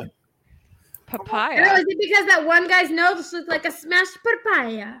know. Papaya. Girl, is it because that one guy's nose looks like a smashed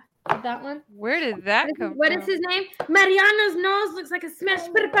papaya? That one? Where did that come from? What is his name? Mariano's nose looks like a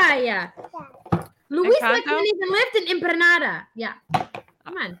smashed papaya. Luis like didn't even live in Empanada. Yeah.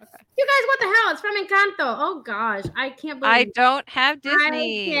 Come on. Okay. You guys, what the hell? It's from Encanto. Oh gosh. I can't believe I don't have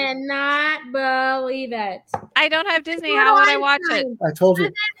Disney. I cannot believe it. I don't have Disney. How would I watch it? I told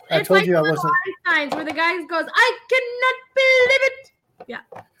you. I told you I wasn't. Einstein's where the guy goes, I cannot believe it. Yeah.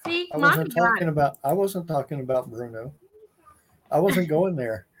 See, I wasn't talking about Bruno. I wasn't going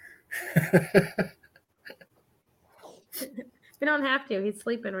there. We don't have to. He's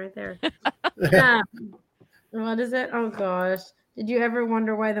sleeping right there. What is it? Oh gosh. Did you ever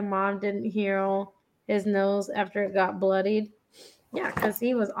wonder why the mom didn't heal his nose after it got bloodied? Yeah, because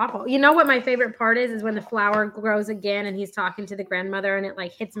he was awful. You know what my favorite part is when the flower grows again and he's talking to the grandmother and it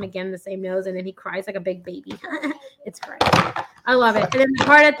like hits him again in the same nose and then he cries like a big baby. It's great. I love it. And then the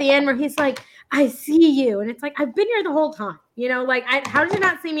part at the end where he's like, I see you. And it's like, I've been here the whole time. How did you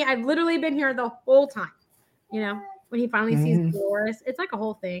not see me? I've literally been here the whole time. When he finally sees Dolores, it's like a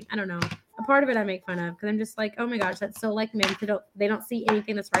whole thing. I don't know. A part of it I make fun of because I'm just like, oh my gosh, that's so like men. They don't see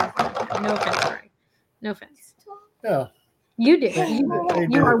anything that's right in front of them. No offense, Greg. No offense. Yeah. You did.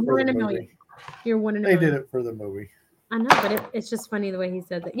 You are one in a million. You're one in a million. They did it for the movie. I know, but it's just funny the way he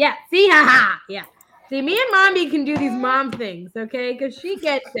said that. Yeah. See, haha. Yeah. See, me and Mommy can do these mom things, okay? Because she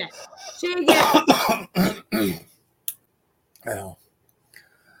gets it. She gets it. Well,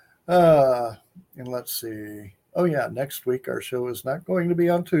 and let's see. Oh, yeah, next week our show is not going to be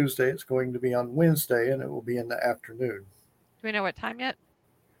on Tuesday. It's going to be on Wednesday, and it will be in the afternoon. Do we know what time yet?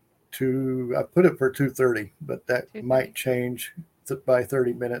 I put it for 2:30, but that might change by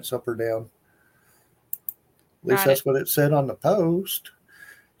 30 minutes up or down. At least that's what it said on the post.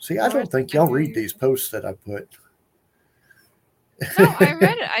 See, I don't think y'all read these posts that I put. No, I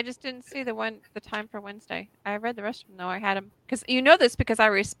read it. I just didn't see the time for Wednesday. I read the rest of them. No, I had them because you know this because I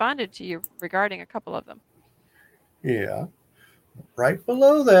responded to you regarding a couple of them. Yeah, right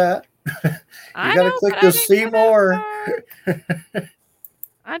below that. You I got to know, click but I the didn't see go that more. far.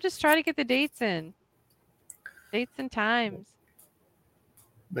 I just try to get the dates in, dates and times.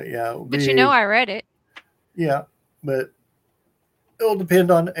 But yeah, it'll But you know, I read it. Yeah, but it'll depend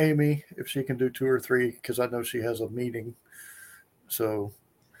on Amy if she can do 2 or 3 because I know she has a meeting. So,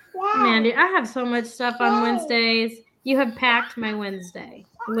 Mandy, I have so much stuff on Wednesdays. You have packed my Wednesday,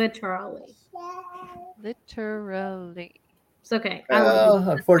 literally. Literally. It's okay.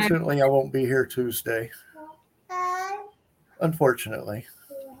 unfortunately, I won't be here Tuesday. Unfortunately.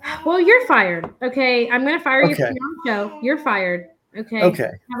 Well, you're fired. Okay, I'm gonna fire you Okay. from your show. You're fired. Okay.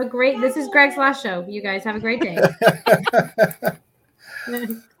 Okay. Have a great. This is Greg's last show. You guys have a great day.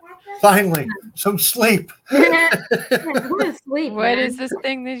 Finally, some sleep. What is sleep? What is this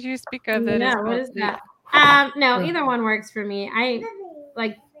thing that you speak of? That Yeah, is what is sleep? that? No, either one works for me. I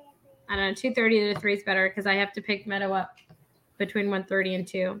don't know, 2:30 to 3 is better because I have to pick Meadow up between 1:30 and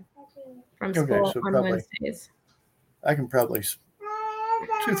 2 from school so on probably, Wednesdays. I can probably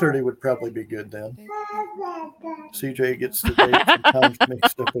 2:30 would probably be good then. CJ gets the dates and times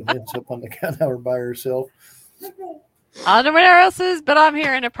mixed up and ends up on the count hour by herself. I don't know where else is, but I'm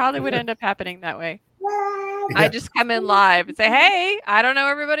here, and it probably would end up happening that way. Yeah. I just come in live and say, "Hey, I don't know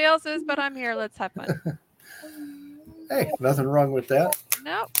where everybody else is, but I'm here. Let's have fun." Hey, nothing wrong with that.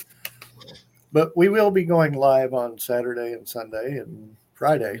 Nope. But we will be going live on Saturday and Sunday and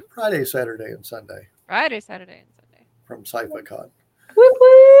Friday, Saturday, and Sunday. Friday, Saturday, and Sunday. From CyPhaCon. Whoop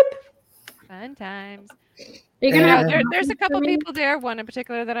whoop. Fun times. You're gonna There's a couple people there, one in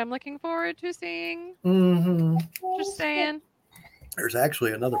particular that I'm looking forward to seeing. Mm-hmm. Just saying. There's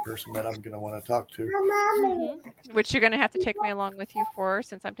actually another person that I'm going to want to talk to. Mm-hmm. Which you're going to have to take me along with you for,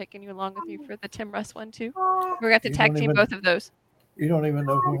 since I'm taking you along with you for the Tim Russ one too. We're going to have to tag team both of those. You don't even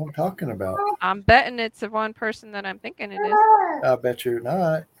know who I'm talking about. I'm betting it's the one person that I'm thinking it is. I bet you're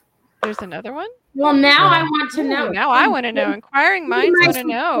not. There's another one? Well, now I want to know. Now I want to know. Inquiring minds want to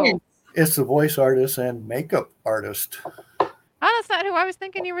know. It's the voice artist and makeup artist. Oh, that's not who I was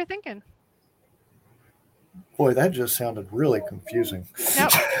thinking you were thinking. Boy, that just sounded really confusing.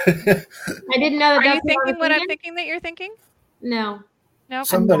 Nope. I didn't know that. Are you thinking what I'm thinking that you're thinking? No. No.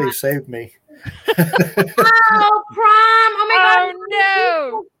 Somebody saved me. Oh, prom! Oh my God!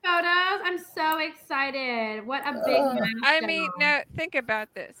 No! Photos! I'm so excited. What a big milestone. I mean, now think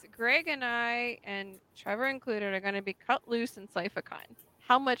about this. Greg and I, and Trevor included, are going to be cut loose in CyPhaCon.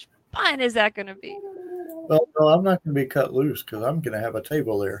 How much fun is that going to be? Well, no, I'm not going to be cut loose because I'm going to have a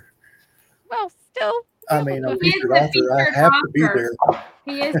table there. Well, still. I mean, a featured author. I have to be there.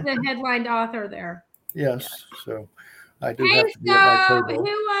 He is the headlined author there. Yes, so I do have to be at my table.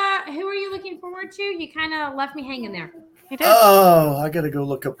 Who are you looking forward to? You kind of left me hanging there. Oh, I got to go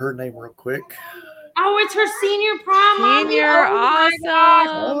look up her name real quick. Oh, it's her senior prom. Senior,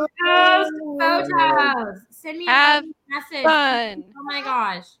 awesome. Photos. Send me a message. Fun. Oh my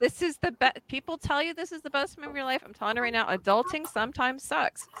gosh. This is the best. People tell you this is the best time of your life. I'm telling you right now, adulting sometimes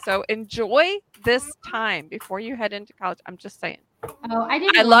sucks. So enjoy this time before you head into college. I'm just saying. Oh,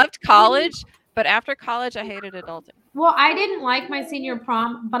 I loved college, but after college, I hated adulting. Well, I didn't like my senior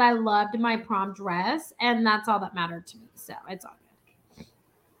prom, but I loved my prom dress, and that's all that mattered to me. So it's all good.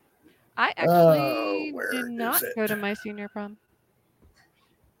 I actually did not go to my senior prom.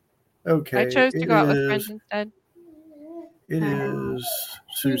 Okay. I chose to go out with friends instead. It is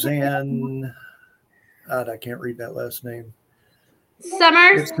Suzanne. I can't read that last name.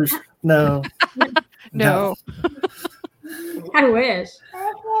 Summers? No. No. I wish.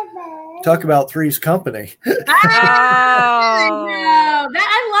 Talk about Three's Company. Oh,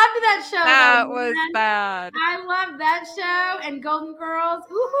 I loved that show. That was bad. I loved that show and Golden Girls.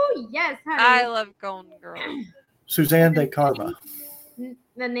 Ooh, yes, honey. I love Golden Girls. Suzanne de Karma.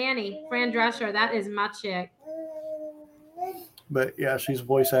 The nanny, Fran Drescher. That is my chick. But yeah, she's a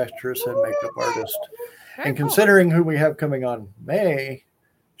voice actress and makeup artist. Very and cool. considering who we have coming on May,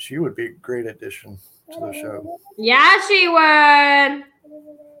 she would be a great addition to the show. Yeah, she would.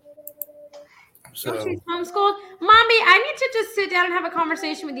 So she's homeschooled. Mommy, I need to just sit down and have a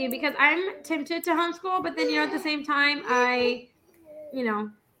conversation with you because I'm tempted to homeschool, but then, at the same time, I,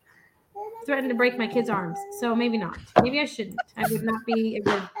 threatened to break my kids' arms. So maybe not. Maybe I shouldn't. I would not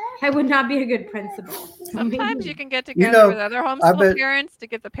be a good principal. Sometimes you can get together with other homeschool parents to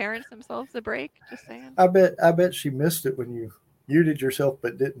give the parents themselves a break. Just saying. I bet she missed it when you muted yourself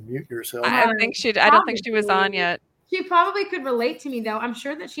but didn't mute yourself. I don't think she was on yet. She probably could relate to me though. I'm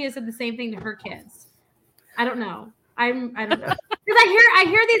sure that she has said the same thing to her kids. I don't know. I don't know. Because I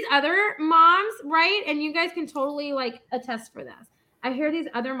hear these other moms, right? And you guys can totally like attest for this. I hear these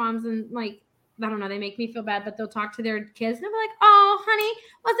other moms and like, I don't know, they make me feel bad, but they'll talk to their kids and they'll be like, oh, honey,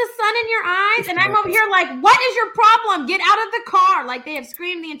 was the sun in your eyes? And I'm over here like, what is your problem? Get out of the car. Like they have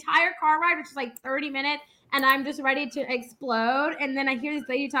screamed the entire car ride, which is like 30 minutes. And I'm just ready to explode. And then I hear this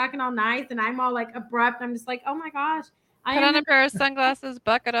lady talking all nice and I'm all like abrupt. I'm just like, oh my gosh. Put on a pair of sunglasses,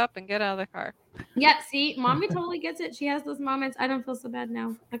 buck it up, and get out of the car. Yeah, see, mommy totally gets it. She has those moments. I don't feel so bad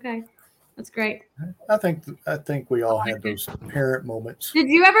now. Okay. That's great. I think we all had those parent moments. Did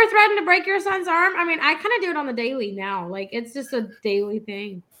you ever threaten to break your son's arm? I mean, I kind of do it on the daily now. Like it's just a daily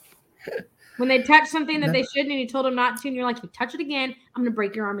thing. When they touch something that they shouldn't and you told them not to, and you're like, you touch it again, I'm gonna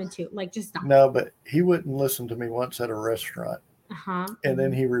break your arm in two. Like just stop. No, but he wouldn't listen to me once at a restaurant. And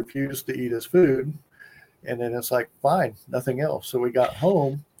then he refused to eat his food. And then it's like, fine, nothing else. So we got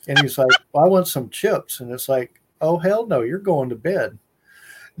home and he's like, well, I want some chips. And it's like, oh, hell no, you're going to bed.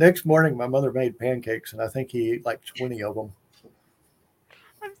 Next morning, my mother made pancakes, and I think he ate like 20 of them.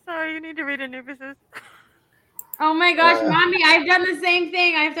 I'm sorry, you need to read Anubis's. Oh my gosh, Mommy, I've done the same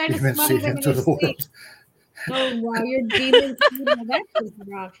thing. I've tried to smother them in your sleep. Oh wow, you're demon. That's just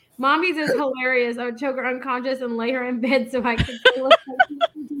wrong. Mommy's is hilarious. I would choke her unconscious and lay her in bed so I could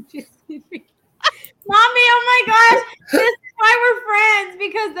Mommy, oh my gosh, this is why we're friends,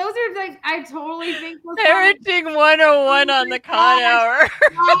 because those are like, I totally think Parenting 101 on the Con Hour.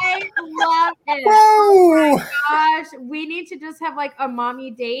 I love it. Oh my gosh, we need to just have like a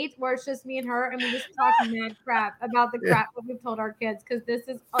mommy date where it's just me and her and we just talk mad crap about the crap that we've told our kids, because this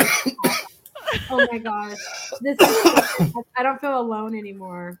is oh my gosh, this is I don't feel alone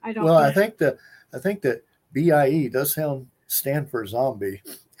anymore. I don't. Well, I think that BIE does stand for zombie.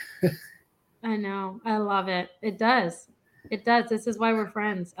 I know. I love it. It does. It does. This is why we're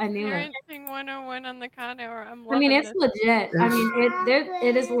friends. I knew it. Parenting 101 on the Con Hour. I mean, it's legit. I mean,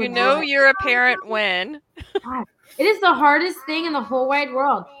 it is legit. You know you're a parent when. God, it is the hardest thing in the whole wide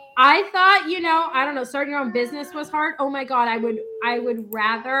world. I thought, I don't know, starting your own business was hard. Oh my God, I would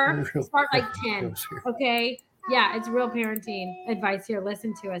rather start like 10. Okay. Yeah, it's real parenting advice here.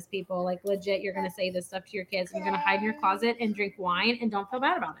 Listen to us, people. Like legit, you're gonna say this stuff to your kids. You're gonna hide in your closet and drink wine and don't feel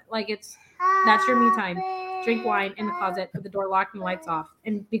bad about it. Like that's your me time. Drink wine in the closet with the door locked and the lights off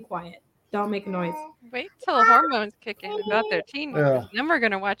and be quiet. Don't make a noise. Wait till hormones kick in about their teen years. Then we're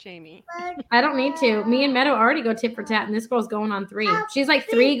gonna watch Amy. I don't need to. Me and Meadow already go tit for tat, and this girl's going on 3. She's like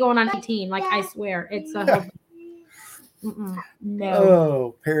 3 going on 18. Like I swear, it's a whole. No.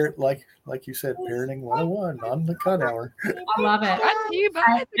 Oh, parent, like you said, parenting 101 on the Con Hour. I love it. Brought to you by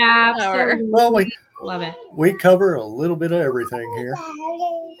the Con Hour. Well, we love it. We cover a little bit of everything here.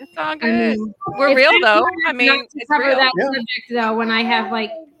 It's all good. We're real though. I mean, it's cover real. That subject though. When I have like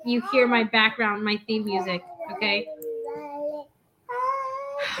you hear my background, my theme music. Okay.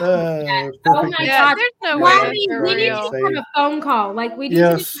 Oh my God! There's no way. We need to have a phone call. Like we need to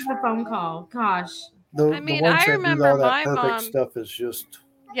have a phone call. Gosh. I remember my mom stuff is just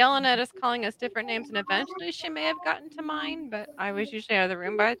yelling at us, calling us different names, and eventually she may have gotten to mine, but I was usually out of the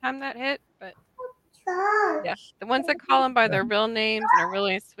room by the time that hit. But yeah, the ones that call them by their real names and are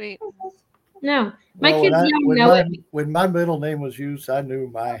really sweet. No, my kids don't know it. When my middle name was used, I knew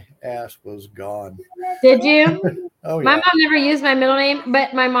my ass was gone. Did you? Oh yeah. My mom never used my middle name,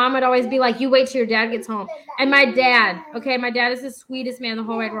 but my mom would always be like, "You wait till your dad gets home." And my dad is the sweetest man in the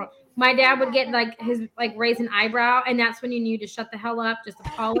whole wide world. My dad would get raise an eyebrow, and that's when you knew to shut the hell up. Just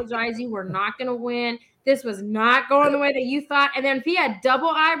apologize. You were not going to win. This was not going the way that you thought. And then if he had double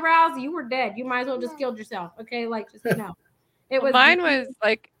eyebrows, you were dead. You might as well just killed yourself. Okay, it was. Mine was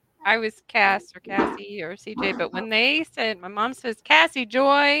like I was Cass or Cassie or CJ, but when they said my mom says Cassie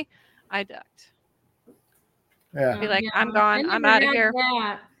Joy, I ducked. Yeah. Be like, I'm gone. I'm out of here.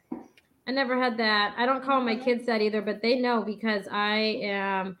 I never had that. I don't call my kids that either, but they know because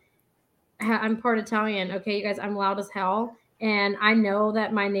I'm part Italian. Okay, you guys, I'm loud as hell. And I know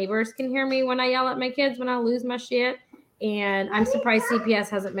that my neighbors can hear me when I yell at my kids, when I lose my shit. And I'm surprised CPS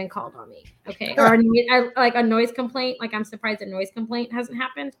hasn't been called on me. Okay. Or like a noise complaint. Like I'm surprised a noise complaint hasn't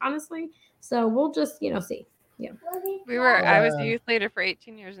happened, honestly. So we'll just, see. Yeah. I was a youth leader for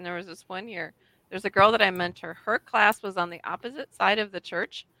 18 years. And there was this one year, there's a girl that I mentor. Her class was on the opposite side of the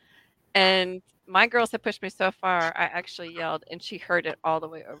church. And my girls had pushed me so far, I actually yelled, and she heard it all the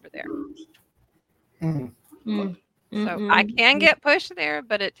way over there. So I can get pushed there,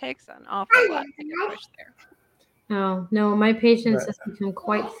 but it takes an awful lot to get pushed there. Oh, no, my patience has become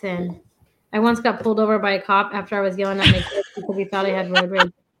quite thin. I once got pulled over by a cop after I was yelling at my kids because he thought I had road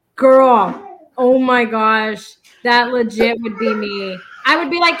rage. Girl, oh my gosh, that legit would be me. I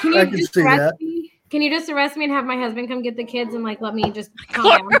would be like, can you just arrest me? Can you just arrest me and have my husband come get the kids and like let me just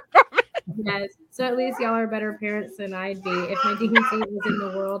calm down? Yes. So at least y'all are better parents than I'd be. If my demon seed was in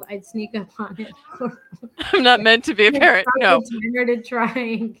the world, I'd sneak up on it. I'm not meant to be a parent. No. To try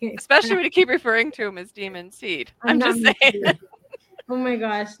and get Especially when you keep referring to him as demon seed. I'm just saying. Oh my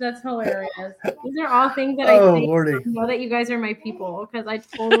gosh, that's hilarious. These are all things that Lordy. I know that you guys are my people because I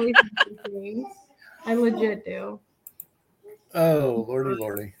totally think these things. I legit do. Oh,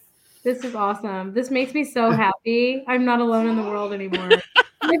 Lordy. This is awesome. This makes me so happy. I'm not alone in the world anymore.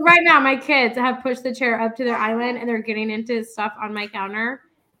 Like right now, my kids have pushed the chair up to their island and they're getting into stuff on my counter.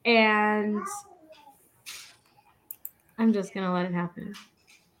 And I'm just going to let it happen.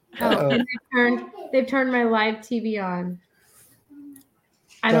 Oh, and they've turned my live TV on.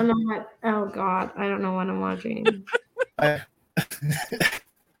 I don't know what. Oh, God. I don't know what I'm watching. I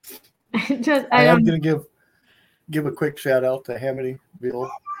am going to give a quick shout out to Amityville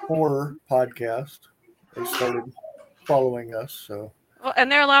Horror Podcast. They started following us, so. Well,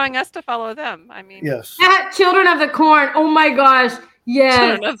 and they're allowing us to follow them. I mean, yes. Children of the Corn. Oh my gosh. Yes.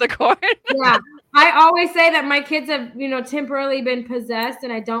 Children of the Corn. Yeah. I always say that my kids have, temporarily been possessed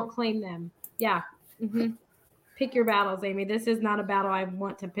and I don't claim them. Yeah. Mm-hmm. Pick your battles, Amy. This is not a battle I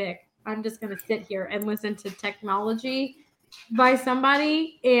want to pick. I'm just going to sit here and listen to technology by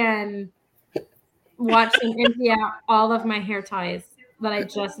somebody and watch them empty out all of my hair ties that I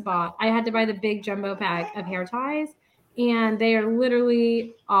just bought. I had to buy the big jumbo pack of hair ties, and they are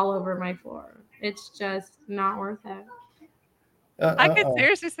literally all over my floor. It's just not worth it. I could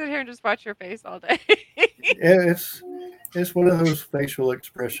seriously sit here and just watch your face all day. It's one of those facial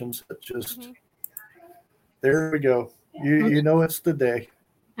expressions that just there we go. You know it's the day.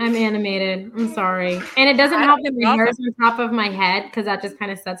 I'm animated. I'm sorry. And it doesn't help that my hair is on top of my head because that just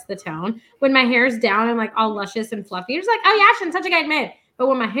kind of sets the tone. When my hair is down and like all luscious and fluffy, you're just like, oh yeah, Ashton, such a great man. But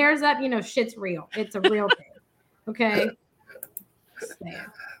when my hair is up, shit's real. It's a real thing. Okay?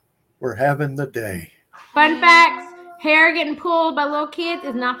 We're having the day. Fun facts. Hair getting pulled by little kids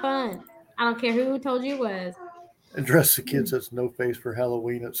is not fun. I don't care who told you it was. Address the kids that's no face for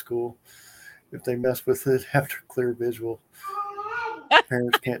Halloween at school. If they mess with it after clear visual,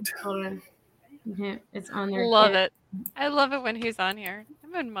 parents can't tell. Yeah, it's on there. Love it. I love it when he's on here.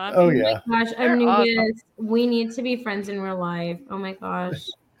 I'm in Mom. Oh yeah. Oh my gosh, awesome. We need to be friends in real life. Oh my gosh.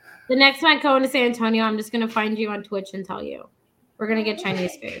 The next time I go into San Antonio, I'm just gonna find you on Twitch and tell you. We're gonna get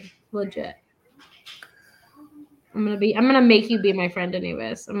Chinese food. Legit. I'm gonna make you be my friend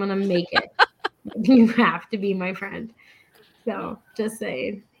anyways. I'm gonna make it. You have to be my friend. So just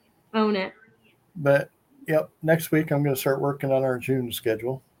saying. Own it. But yep, next week I'm gonna start working on our June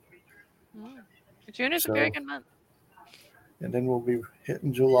schedule. June is a very good month. And then we'll be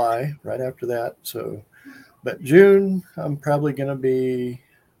hitting July right after that. So but June I'm probably gonna be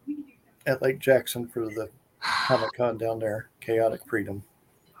at Lake Jackson for the Comic-Con down there, Chaotic Freedom.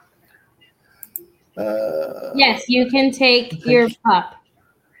 Yes, you can take your pup.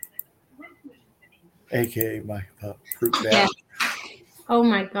 AKA my pup, Fruit Bat. Yes. Oh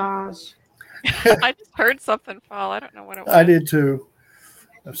my gosh. I just heard something fall. I don't know what it was. I did too.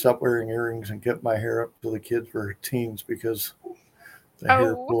 I stopped wearing earrings and kept my hair up till the kids were teens because the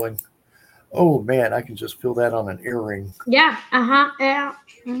hair pulling. Oh man, I can just feel that on an earring. Yeah. Yeah.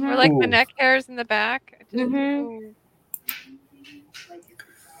 Mm-hmm. Or like the neck hairs in the back. Mm-hmm.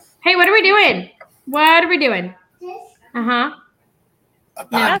 Hey, what are we doing? What are we doing? A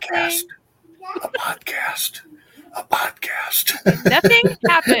podcast. A podcast. A podcast. Nothing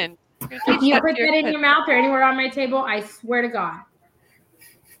happened. If you put that in your mouth or anywhere on my table, I swear to God.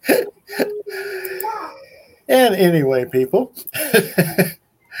 And anyway, people,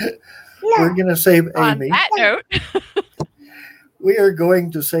 we're going to save Amy. On that note, we are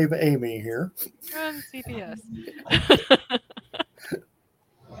going to save Amy here. From CPS.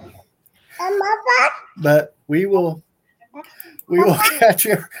 But we will catch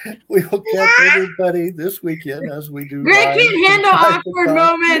everybody this weekend as we do. Greg can't handle awkward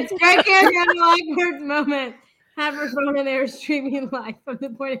moments. Greg can't handle awkward moments. Have her phone in there streaming live from the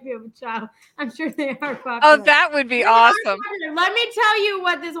point of view of a child. I'm sure they are popular. Oh, that would be awesome. Let me tell you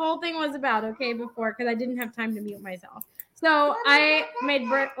what this whole thing was about, okay, before, because I didn't have time to mute myself. So I made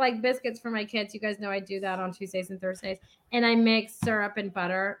biscuits for my kids. You guys know I do that on Tuesdays and Thursdays. And I mix syrup and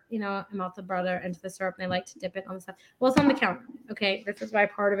butter. I melt the butter into the syrup, and I like to dip it on the stuff. Well, it's on the counter, okay? This is why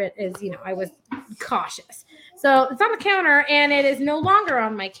part of it is, I was cautious. So it's on the counter, and it is no longer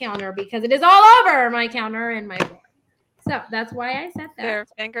on my counter because it is all over my counter and my floor. So that's why I said that. They're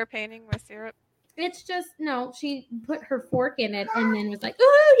finger painting with syrup. It's just, no, she put her fork in it and then was like,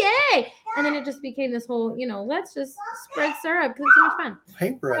 ooh, yay. And then it just became this whole, let's just spread syrup because it's so much fun.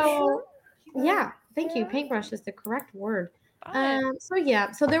 Paintbrush. So, yeah. Thank you. Paintbrush is the correct word. Fun.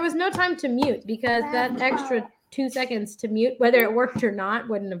 So there was no time to mute because that extra 2 seconds to mute, whether it worked or not,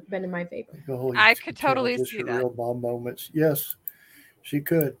 wouldn't have been in my favor. I could totally just see your that. real mom moments. Yes, she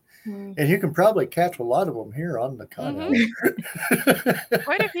could. And you can probably catch a lot of them here on the con.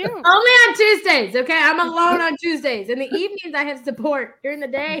 Quite a few. Only on Tuesdays, okay? I'm alone on Tuesdays. In the evenings, I have support. During the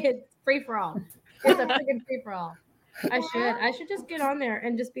day, it's free for all. It's a freaking free for all. I should just get on there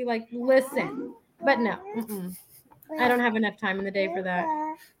and just be like, listen. But no, I don't have enough time in the day for that.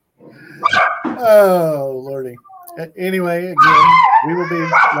 Oh, Lordy. Anyway, again, we will be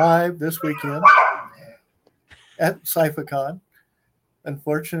live this weekend at CyPhaCon.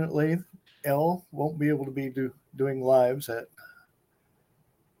 Unfortunately, Elle won't be able to be doing lives at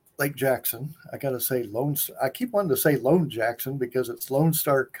Lake Jackson. I got to say Lone Star. I keep wanting to say Lone Jackson because it's Lone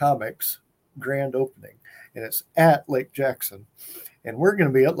Star Comics grand opening, and it's at Lake Jackson. And we're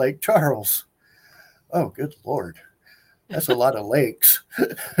going to be at Lake Charles. Oh, good Lord. That's a lot of lakes.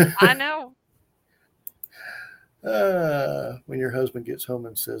 I know. When your husband gets home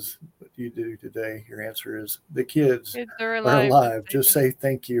and says, "What do you do today?" Your answer is, "The kids are alive. Just say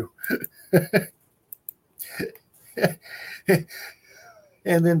thank you."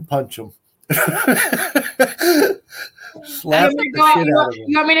 And then punch them. Slap the shit out of them.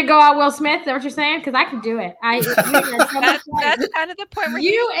 You want me to go out Will Smith? Is that what you're saying? Because I can do it. That's kind of the point where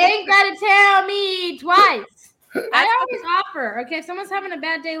you ain't got to tell me twice. I always offer. Okay, if someone's having a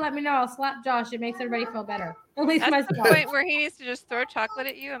bad day, let me know. I'll slap Josh. It makes everybody feel better. At least that's myself. the point where he needs to just throw chocolate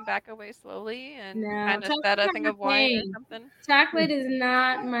at you and back away slowly and kind of set a thing of wine or something. Chocolate is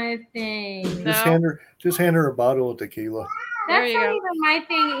not my thing. Just hand her a bottle of tequila. That's not even my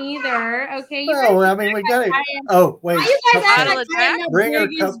thing either. Okay. I mean, we got it. Oh, wait. Bring her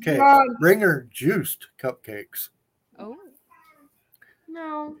cupcakes. Drunk. Bring her juiced cupcakes. Oh.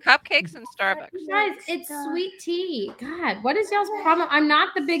 No. Cupcakes and Starbucks. Guys, it's sweet tea. God, what is y'all's problem? I'm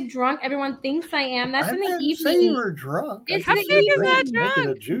not the big drunk everyone thinks I am. That's in the evening. Say you were drunk. It's Cupcake is not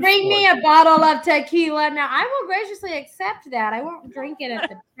drunk. Bring me a bottle of tequila. Now, I will graciously accept that. I won't drink it at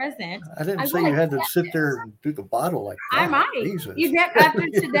the present. I didn't say you had to sit there and do the bottle like that. I might. Jesus. You get after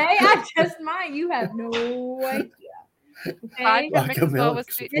today, I just might. You have no idea. Okay. It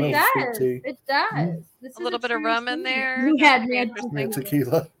does. It does. A little bit of rum in there. You had me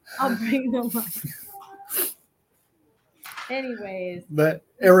tequila. I'll bring the wine. Anyways. But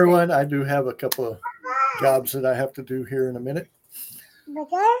everyone, I do have a couple of jobs that I have to do here in a minute.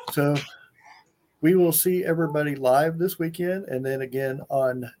 So we will see everybody live this weekend, and then again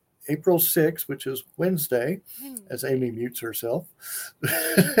on April 6th, which is Wednesday, as Amy mutes herself.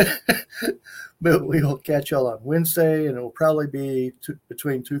 But we will catch y'all on Wednesday, and it will probably be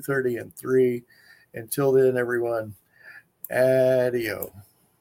between 2:30 and 3. Until then, everyone, adios.